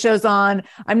TV shows on.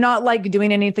 I'm not like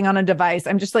doing anything on a device.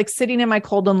 I'm just like sitting in my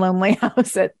cold and lonely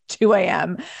house at 2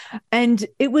 a.m. And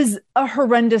it was a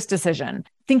horrendous decision.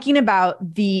 Thinking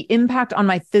about the impact on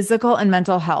my physical and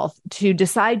mental health to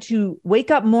decide to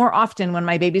wake up more often when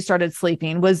my baby started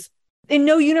sleeping was, in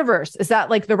no universe is that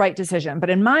like the right decision. But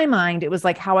in my mind, it was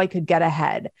like how I could get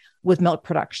ahead with milk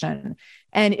production.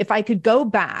 And if I could go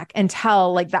back and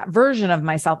tell like that version of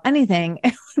myself anything,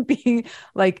 it would be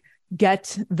like,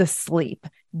 get the sleep,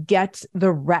 get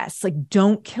the rest, like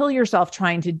don't kill yourself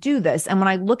trying to do this. And when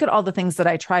I look at all the things that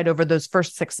I tried over those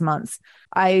first 6 months,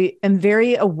 I am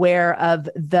very aware of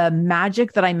the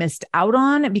magic that I missed out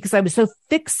on because I was so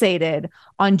fixated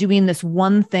on doing this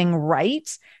one thing right.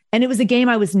 And it was a game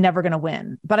I was never going to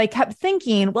win. But I kept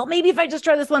thinking, well, maybe if I just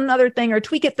try this one other thing or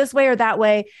tweak it this way or that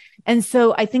way. And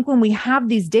so I think when we have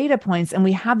these data points and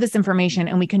we have this information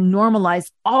and we can normalize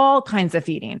all kinds of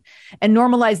feeding and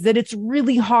normalize that it's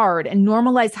really hard and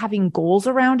normalize having goals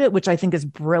around it, which I think is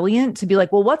brilliant to be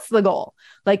like, well, what's the goal?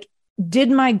 Like,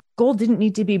 my goal didn't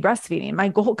need to be breastfeeding. My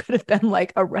goal could have been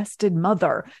like a rested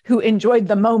mother who enjoyed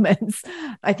the moments.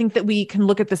 I think that we can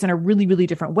look at this in a really, really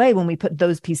different way when we put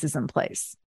those pieces in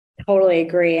place. Totally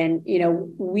agree. And,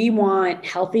 we want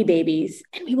healthy babies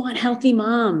and we want healthy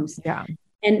moms. Yeah.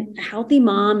 And a healthy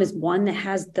mom is one that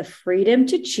has the freedom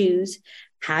to choose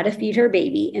how to feed her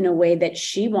baby in a way that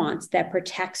she wants, that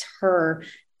protects her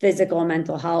physical and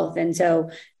mental health. And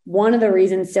so one of the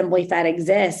reasons Simply Fed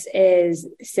exists is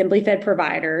Simply Fed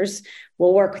providers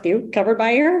will work with you, covered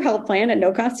by your health plan at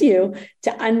no cost to you,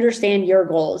 to understand your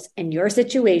goals and your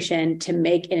situation to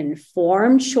make an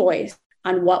informed choice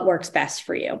on what works best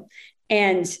for you.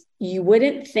 And you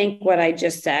wouldn't think what I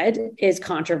just said is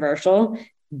controversial,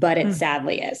 but it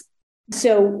sadly is.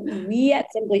 So we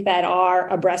at Simply Fed are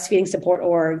a breastfeeding support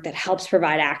org that helps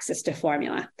provide access to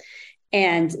formula.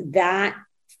 And that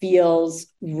feels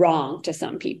wrong to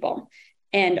some people.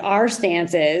 And our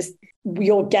stance is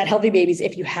you'll get healthy babies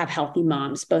if you have healthy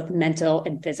moms, both mental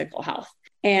and physical health.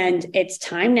 And it's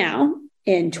time now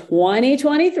in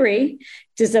 2023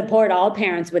 to support all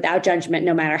parents without judgment,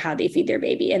 no matter how they feed their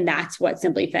baby. And that's what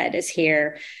Simply Fed is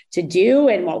here to do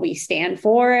and what we stand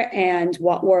for and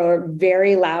what we're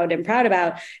very loud and proud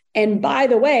about. And by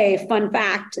the way, fun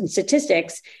fact and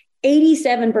statistics,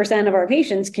 87% of our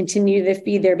patients continue to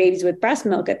feed their babies with breast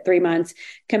milk at 3 months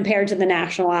compared to the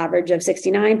national average of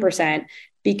 69%,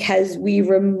 because we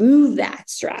remove that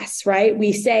stress, right?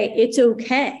 We say it's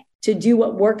okay to do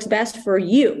what works best for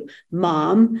you,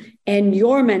 mom, and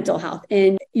your mental health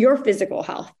and your physical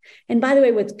health. And by the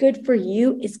way, what's good for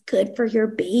you is good for your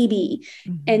baby.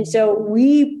 Mm-hmm. And so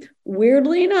we,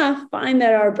 weirdly enough, find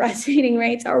that our breastfeeding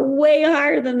rates are way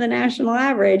higher than the national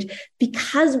average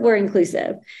because we're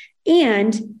inclusive.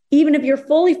 And even if you're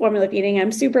fully formula feeding,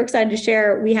 I'm super excited to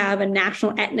share, we have a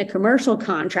national Aetna commercial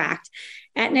contract.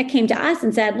 Aetna came to us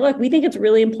and said, look, we think it's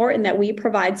really important that we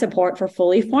provide support for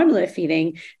fully formula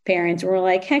feeding parents. And we're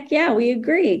like, heck yeah, we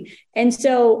agree. And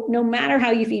so no matter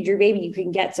how you feed your baby, you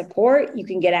can get support. You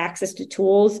can get access to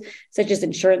tools such as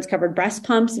insurance covered breast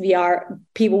pumps via our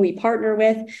people we partner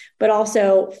with, but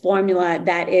also formula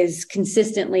that is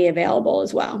consistently available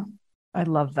as well. I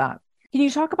love that. Can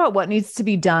you talk about what needs to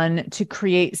be done to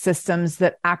create systems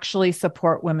that actually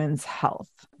support women's health?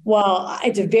 Well,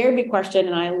 it's a very big question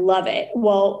and I love it.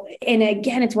 Well, and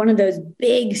again, it's one of those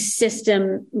big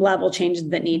system level changes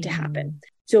that need to happen.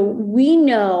 So we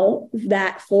know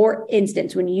that, for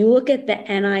instance, when you look at the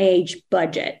NIH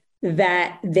budget,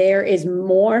 that there is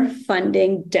more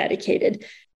funding dedicated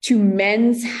to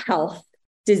men's health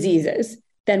diseases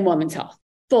than women's health,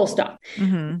 full stop.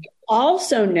 Mm-hmm. We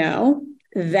also know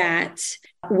that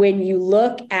when you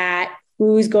look at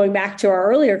who's, going back to our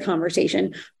earlier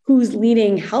conversation, who's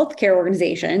leading healthcare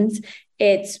organizations,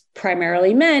 it's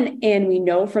primarily men. And we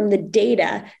know from the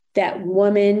data that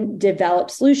women develop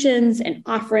solutions and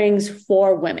offerings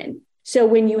for women. So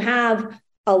when you have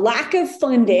a lack of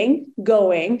funding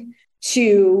going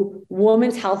to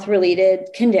women's health related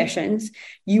conditions,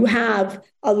 you have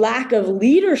a lack of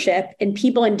leadership and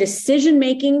people in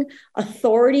decision-making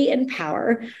authority and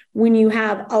power. When you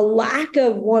have a lack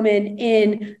of women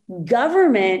in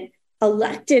government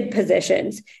elected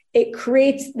positions, it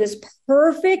creates this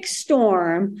perfect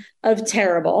storm of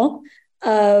terrible,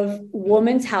 of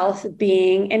women's health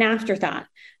being an afterthought.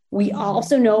 We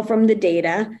also know from the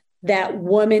data that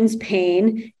women's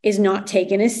pain is not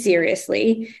taken as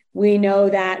seriously. We know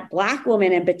that Black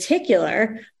women in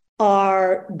particular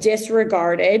are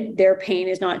disregarded. Their pain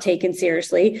is not taken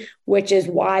seriously, which is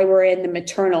why we're in the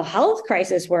maternal health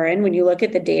crisis we're in. When you look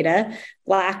at the data,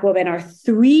 Black women are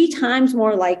 3 times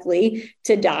more likely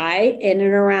to die in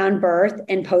and around birth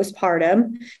and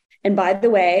postpartum. And by the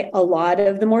way, a lot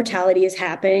of the mortality is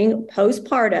happening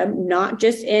postpartum, not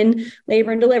just in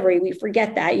labor and delivery. We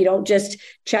forget that. You don't just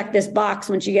check this box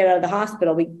once you get out of the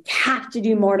hospital. We have to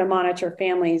do more to monitor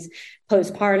families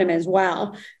postpartum as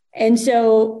well. And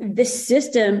so the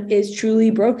system is truly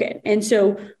broken. And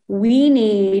so we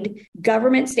need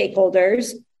government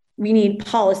stakeholders, we need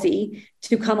policy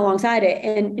to come alongside it.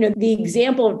 And the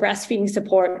example of breastfeeding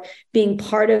support being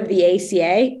part of the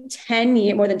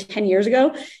ACA more than 10 years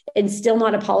ago, and still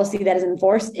not a policy that is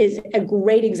enforced, is a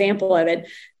great example of it.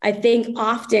 I think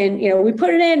often, we put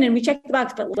it in and we check the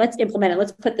box, but let's implement it.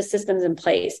 Let's put the systems in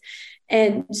place.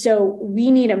 And so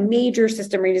we need a major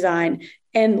system redesign.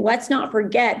 And let's not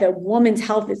forget that women's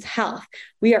health is health.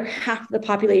 We are half the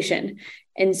population.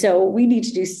 And so we need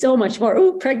to do so much more.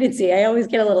 Oh, pregnancy. I always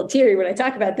get a little teary when I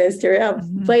talk about this, to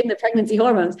blame the pregnancy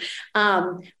hormones.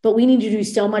 But we need to do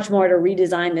so much more to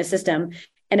redesign the system.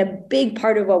 And a big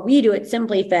part of what we do at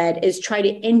Simply Fed is try to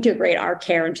integrate our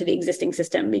care into the existing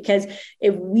system. Because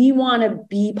if we want to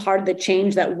be part of the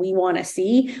change that we want to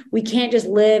see, we can't just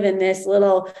live in this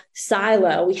little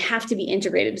silo. We have to be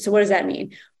integrated. So what does that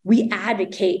mean? We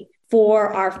advocate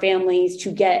for our families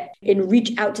to get and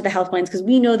reach out to the health plans, because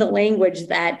we know the language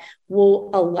that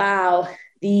will allow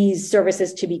these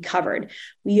services to be covered.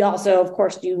 We also, of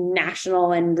course, do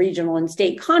national and regional and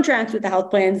state contracts with the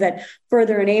health plans that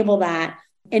further enable that.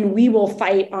 And we will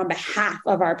fight on behalf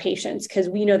of our patients because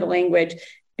we know the language.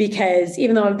 Because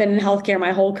even though I've been in healthcare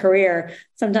my whole career,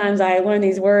 sometimes I learn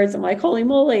these words. I'm like, holy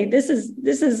moly, this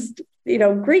is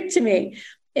Greek to me.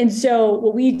 And so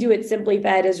what we do at Simply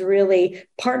Fed is really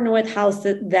partner with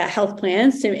the health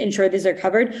plans to ensure these are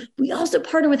covered. We also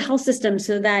partner with health systems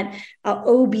so that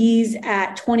OBs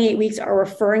at 28 weeks are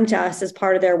referring to us as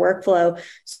part of their workflow,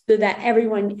 so that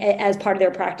everyone as part of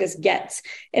their practice gets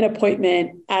an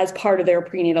appointment as part of their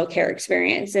prenatal care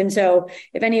experience. And so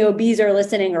if any OBs are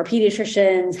listening, or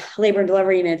pediatricians, labor and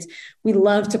delivery units, we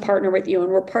love to partner with you.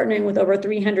 And we're partnering with over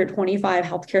 325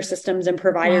 healthcare systems and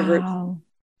provider groups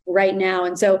right now.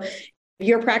 And so if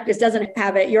your practice doesn't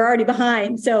have it, you're already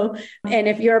behind. So, and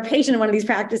if you're a patient in one of these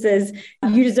practices,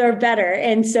 you deserve better.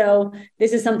 And so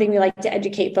this is something we like to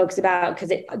educate folks about, because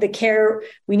the care,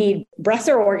 we need breasts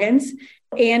or organs.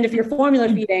 And if you're formula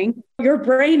feeding, your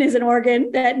brain is an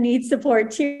organ that needs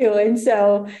support too. And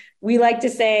so we like to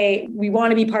say we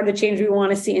want to be part of the change we want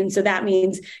to see. And so that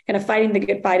means kind of fighting the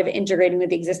good fight of integrating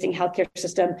with the existing healthcare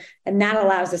system. And that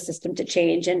allows the system to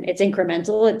change. And it's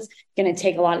incremental. It's going to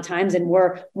take a lot of times. And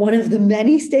we're one of the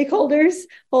many stakeholders.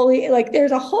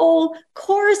 There's a whole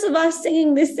chorus of us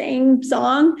singing this same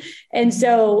song. And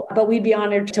so, but we'd be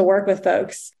honored to work with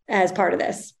folks as part of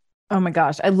this. Oh my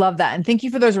gosh, I love that. And thank you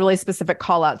for those really specific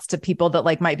call outs to people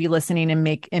that might be listening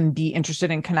and be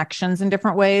interested in connections in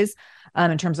different ways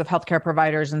in terms of healthcare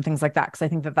providers and things like that. Cause I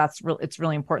think it's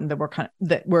really important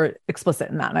that we're explicit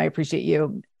in that. And I appreciate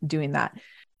you doing that.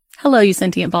 Hello, you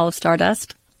sentient ball of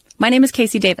stardust. My name is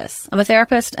Casey Davis. I'm a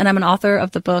therapist and I'm an author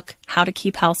of the book, How to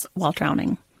Keep House While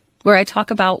Drowning, where I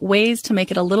talk about ways to make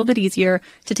it a little bit easier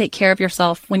to take care of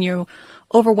yourself when you're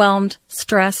overwhelmed,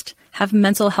 stressed, have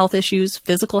mental health issues,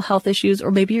 physical health issues,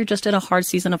 or maybe you're just in a hard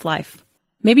season of life.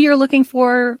 Maybe you're looking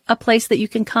for a place that you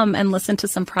can come and listen to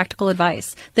some practical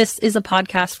advice. This is a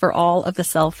podcast for all of the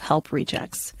self-help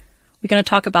rejects. We're going to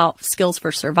talk about skills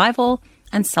for survival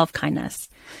and self-kindness.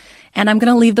 And I'm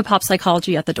going to leave the pop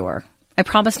psychology at the door. I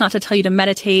promise not to tell you to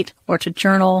meditate or to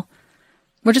journal.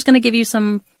 We're just going to give you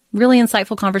some really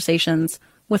insightful conversations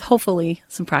with hopefully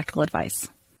some practical advice.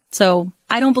 So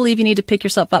I don't believe you need to pick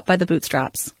yourself up by the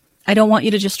bootstraps. I don't want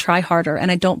you to just try harder,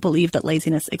 and I don't believe that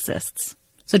laziness exists.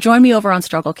 So join me over on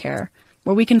Struggle Care,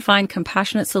 where we can find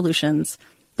compassionate solutions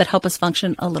that help us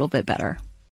function a little bit better.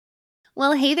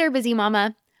 Well, hey there, busy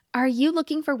mama. Are you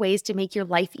looking for ways to make your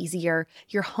life easier,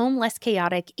 your home less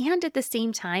chaotic, and at the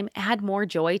same time add more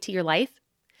joy to your life?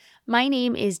 My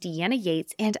name is Deanna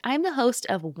Yates, and I'm the host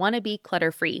of Wanna Be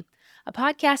Clutter-Free, a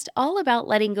podcast all about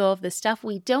letting go of the stuff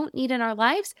we don't need in our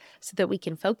lives so that we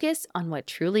can focus on what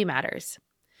truly matters.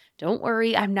 Don't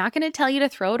worry, I'm not going to tell you to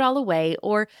throw it all away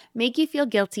or make you feel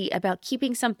guilty about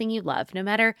keeping something you love, no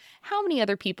matter how many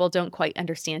other people don't quite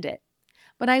understand it.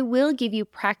 But I will give you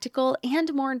practical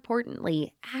and, more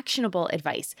importantly, actionable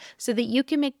advice so that you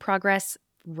can make progress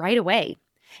right away.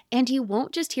 And you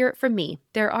won't just hear it from me.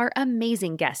 There are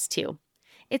amazing guests too.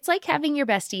 It's like having your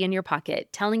bestie in your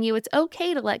pocket telling you it's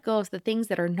okay to let go of the things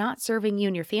that are not serving you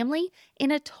and your family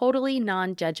in a totally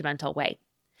non-judgmental way.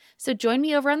 So join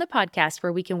me over on the podcast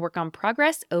where we can work on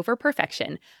progress over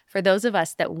perfection for those of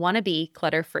us that want to be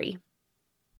clutter-free.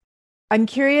 I'm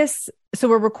curious. So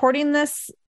we're recording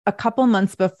this a couple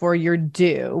months before you're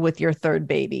due with your third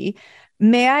baby.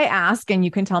 May I ask, and you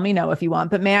can tell me no if you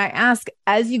want, but may I ask,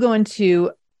 as you go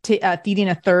into feeding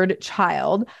a third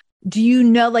child, do you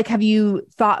know, have you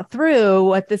thought through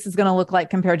what this is going to look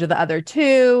like compared to the other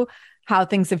two? How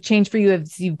things have changed for you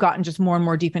as you've gotten just more and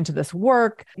more deep into this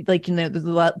work,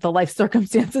 the life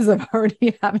circumstances of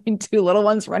already having two little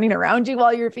ones running around you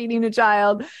while you're feeding a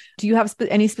child. Do you have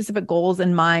any specific goals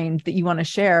in mind that you want to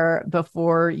share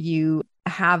before you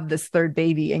have this third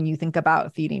baby and you think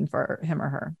about feeding for him or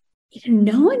her?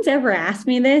 No one's ever asked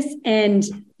me this. And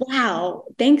wow,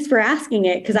 thanks for asking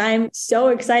it, because I'm so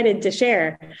excited to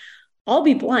share. I'll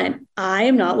be blunt. I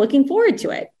am not looking forward to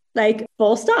it.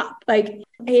 Full stop.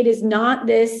 It is not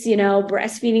this,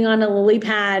 breastfeeding on a lily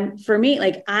pad for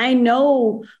me. I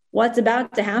know what's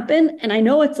about to happen and I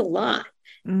know it's a lot.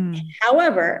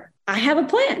 However, I have a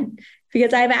plan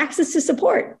because I have access to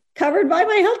support covered by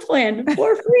my health plan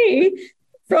for free.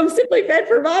 from Simply Fed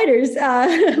providers.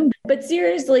 But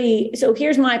seriously, so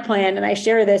here's my plan. And I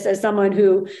share this as someone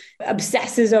who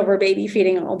obsesses over baby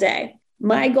feeding all day.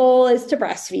 My goal is to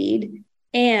breastfeed.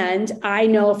 And I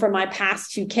know from my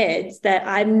past 2 kids that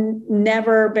I've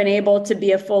never been able to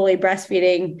be a fully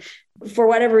breastfeeding. For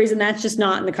whatever reason, that's just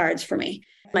not in the cards for me.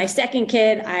 My second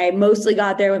kid, I mostly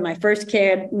got there with my first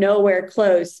kid, nowhere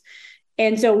close.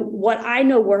 And so what I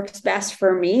know works best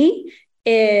for me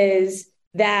is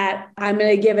that I'm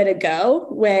going to give it a go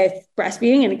with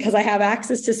breastfeeding, and because I have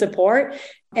access to support.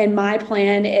 And my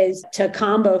plan is to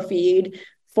combo feed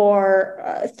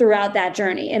for throughout that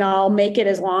journey. And I'll make it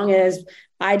as long as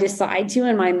I decide to,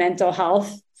 and my mental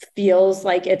health feels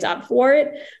like it's up for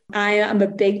it. I am a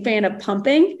big fan of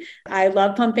pumping. I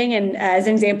love pumping. And as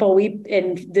an example,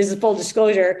 and this is full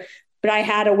disclosure, but I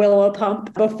had a Willow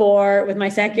pump before with my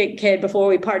second kid before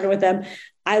we partnered with them.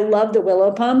 I love the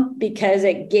Willow pump because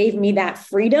it gave me that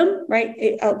freedom,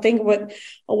 right? I think what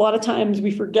a lot of times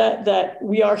we forget that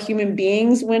we are human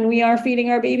beings when we are feeding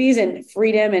our babies, and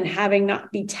freedom and having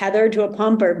not be tethered to a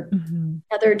pump or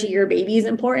tethered to your baby is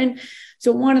important.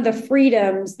 So one of the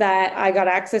freedoms that I got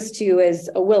access to is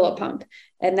a Willow pump.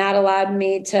 And that allowed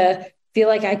me to feel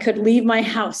like I could leave my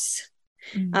house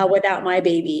without my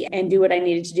baby and do what I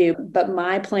needed to do. But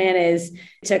my plan is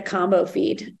to combo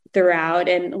feed throughout,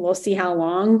 and we'll see how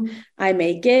long I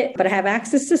make it, but I have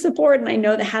access to support. And I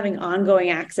know that having ongoing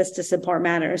access to support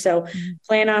matters. So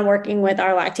plan on working with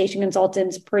our lactation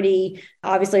consultants pretty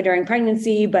obviously during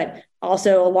pregnancy, but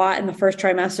also a lot in the first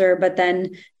trimester, but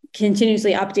then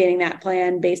continuously updating that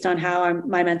plan based on how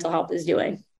my mental health is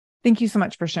doing. Thank you so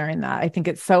much for sharing that. I think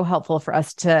it's so helpful for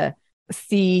us to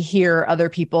hear other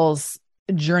people's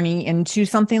journey into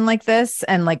something like this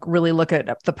and like really look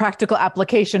at the practical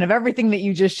application of everything that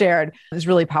you just shared. Is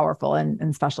really powerful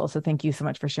and special. So thank you so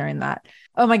much for sharing that.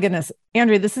 Oh my goodness,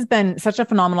 Andrea, this has been such a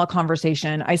phenomenal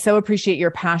conversation. I so appreciate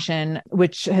your passion,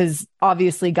 which has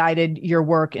obviously guided your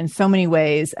work in so many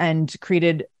ways and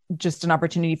created just an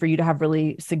opportunity for you to have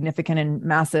really significant and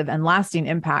massive and lasting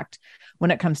impact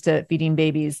when it comes to feeding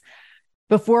babies.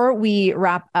 Before we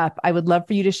wrap up, I would love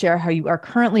for you to share how you are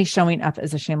currently showing up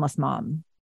as a shameless mom.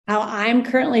 How I'm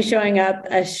currently showing up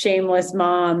as shameless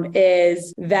mom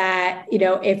is that,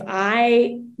 if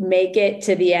I make it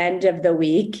to the end of the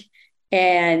week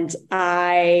and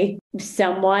I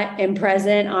somewhat am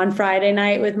present on Friday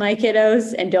night with my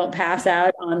kiddos and don't pass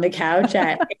out on the couch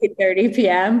at 8:30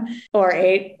 p.m. or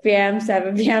 8 p.m.,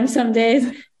 7 p.m. some days,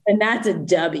 then that's a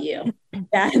W.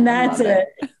 That's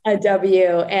a W.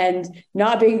 And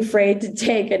not being afraid to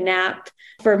take a nap.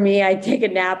 For me, I take a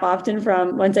nap often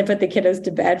from once I put the kiddos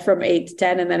to bed from 8 to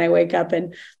 10, and then I wake up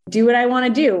and do what I want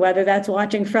to do, whether that's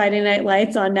watching Friday Night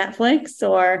Lights on Netflix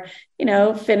or,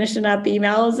 finishing up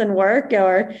emails and work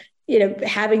or,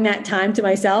 having that time to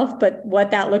myself. But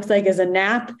what that looks like is a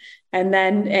nap and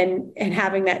then and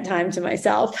having that time to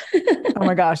myself. Oh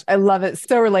my gosh, I love it.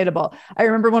 So relatable. I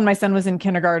remember when my son was in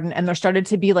kindergarten and there started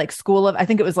to be like I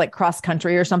think it was like cross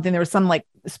country or something. There was some like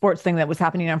sports thing that was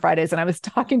happening on Fridays. And I was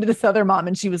talking to this other mom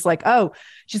and she was like,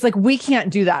 she's like, we can't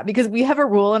do that because we have a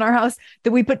rule in our house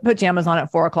that we put pajamas on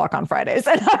at 4:00 on Fridays.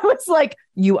 And I was like,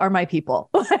 you are my people.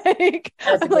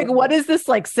 I'm like, what is this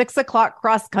like 6:00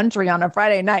 cross country on a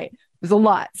Friday night? It was a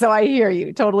lot. So I hear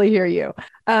you, totally hear you.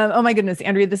 Oh my goodness,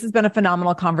 Andrea, this has been a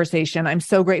phenomenal conversation. I'm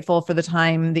so grateful for the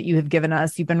time that you have given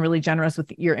us. You've been really generous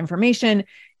with your information.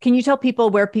 Can you tell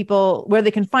people where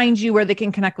they can find you, where they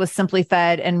can connect with Simply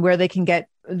Fed, and where they can get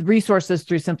resources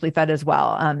through Simply Fed as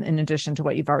well, in addition to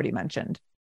what you've already mentioned?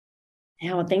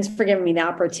 Yeah, well, thanks for giving me the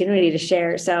opportunity to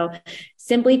share. So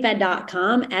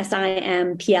simplyfed.com,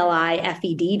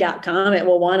 simplifed.com. It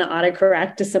will want to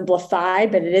autocorrect to simplify,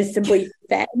 but it is Simply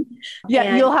Fed. Yeah,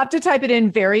 and you'll have to type it in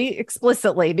very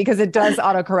explicitly because it does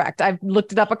autocorrect. I've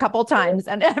looked it up a couple times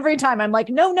and every time I'm like,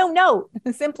 no,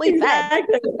 Simply Fed.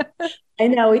 I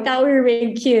know, we thought we were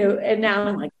being cute and now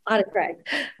I'm like, autocorrect.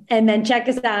 And then check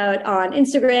us out on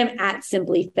Instagram at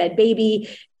Simply Fed Baby.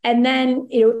 And then,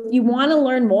 if you want to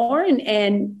learn more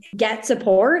and get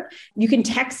support, you can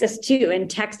text us too, and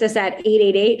text us at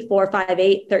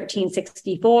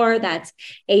 888-458-1364. That's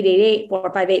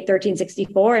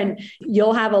 888-458-1364. And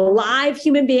you'll have a live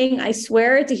human being. I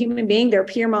swear it's a human being. They're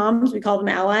peer moms. We call them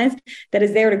allies, that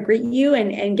is there to greet you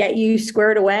and get you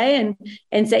squared away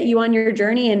and set you on your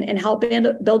journey and help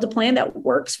build a plan that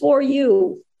works for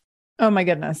you. Oh my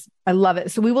goodness. I love it.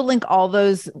 So we will link all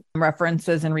those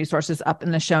references and resources up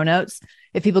in the show notes.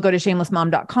 If people go to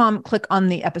shamelessmom.com, click on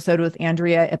the episode with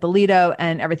Andrea Ippolito,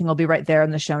 and everything will be right there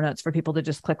in the show notes for people to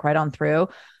just click right on through.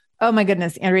 Oh my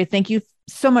goodness, Andrea, thank you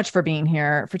so much for being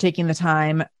here, for taking the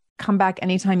time. come back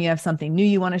anytime you have something new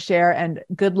you want to share. And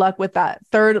good luck with that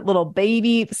third little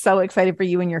baby. So excited for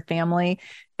you and your family,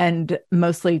 and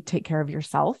mostly take care of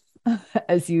yourself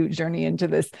as you journey into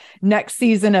this next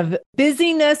season of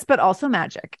busyness, but also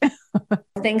magic.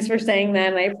 Thanks for saying that.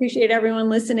 And I appreciate everyone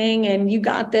listening, and you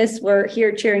got this. We're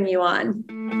here cheering you on.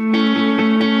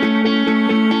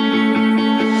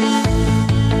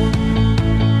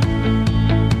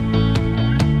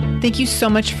 Thank you so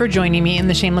much for joining me in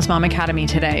the Shameless Mom Academy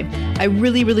today. I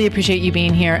really, really appreciate you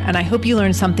being here, and I hope you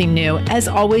learned something new. As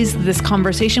always, this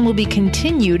conversation will be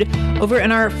continued over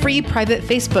in our free private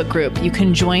Facebook group. You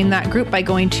can join that group by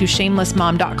going to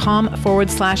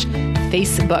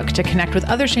shamelessmom.com/Facebook to connect with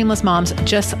other shameless moms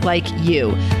just like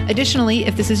you. Additionally,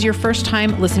 if this is your first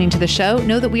time listening to the show,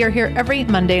 know that we are here every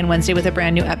Monday and Wednesday with a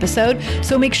brand new episode.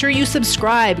 So make sure you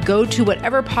subscribe. Go to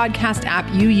whatever podcast app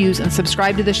you use and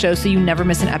subscribe to the show so you never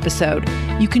miss an episode.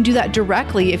 You can do that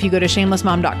directly if you go to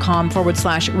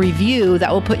shamelessmom.com/review.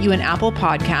 That will put you in Apple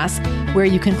Podcasts, where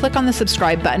you can click on the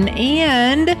subscribe button,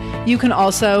 and you can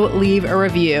also leave a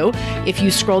review. If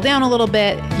you scroll down a little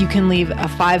bit, you can leave a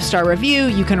 5-star review.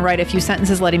 You can write a few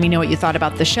sentences letting me know what you thought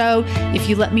about the show. If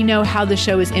you let me know how the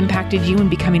show has impacted you in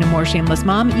becoming a more shameless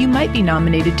mom, you might be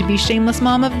nominated to be Shameless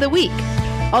Mom of the Week.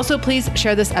 Also, please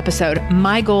share this episode.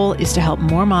 My goal is to help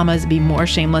more mamas be more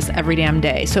shameless every damn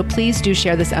day. So please do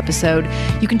share this episode.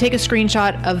 You can take a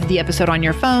screenshot of the episode on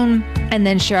your phone and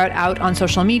then share it out on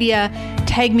social media.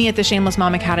 Tag me at the Shameless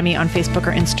Mom Academy on Facebook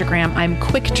or Instagram. I'm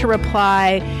quick to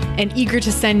reply and eager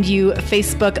to send you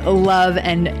Facebook love,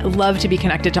 and love to be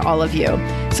connected to all of you.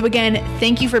 So again,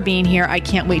 thank you for being here. I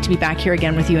can't wait to be back here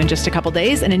again with you in just a couple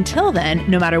days. And until then,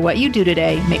 no matter what you do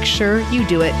today, make sure you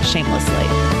do it shamelessly.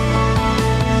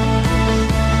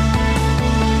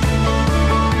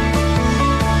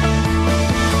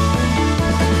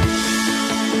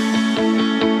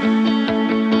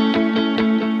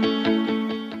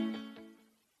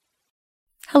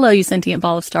 Hello, you sentient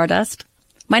ball of stardust.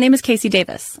 My name is Casey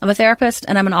Davis. I'm a therapist,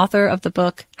 and I'm an author of the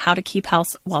book, How to Keep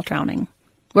House While Drowning,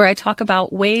 where I talk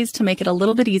about ways to make it a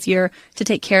little bit easier to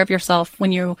take care of yourself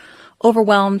when you're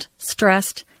overwhelmed,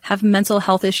 stressed, have mental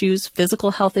health issues,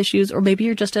 physical health issues, or maybe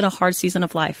you're just in a hard season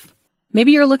of life.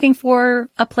 Maybe you're looking for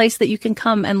a place that you can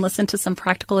come and listen to some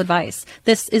practical advice.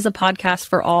 This is a podcast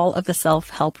for all of the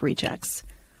self-help rejects.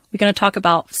 We're going to talk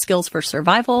about skills for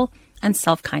survival and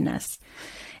self-kindness.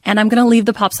 And I'm going to leave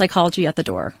the pop psychology at the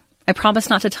door. I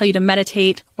promise not to tell you to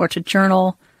meditate or to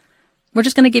journal. We're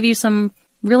just going to give you some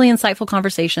really insightful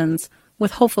conversations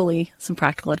with hopefully some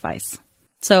practical advice.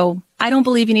 So I don't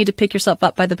believe you need to pick yourself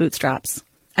up by the bootstraps.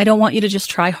 I don't want you to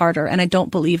just try harder, and I don't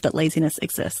believe that laziness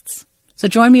exists. So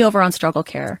join me over on Struggle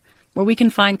Care, where we can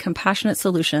find compassionate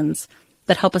solutions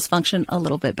that help us function a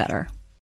little bit better.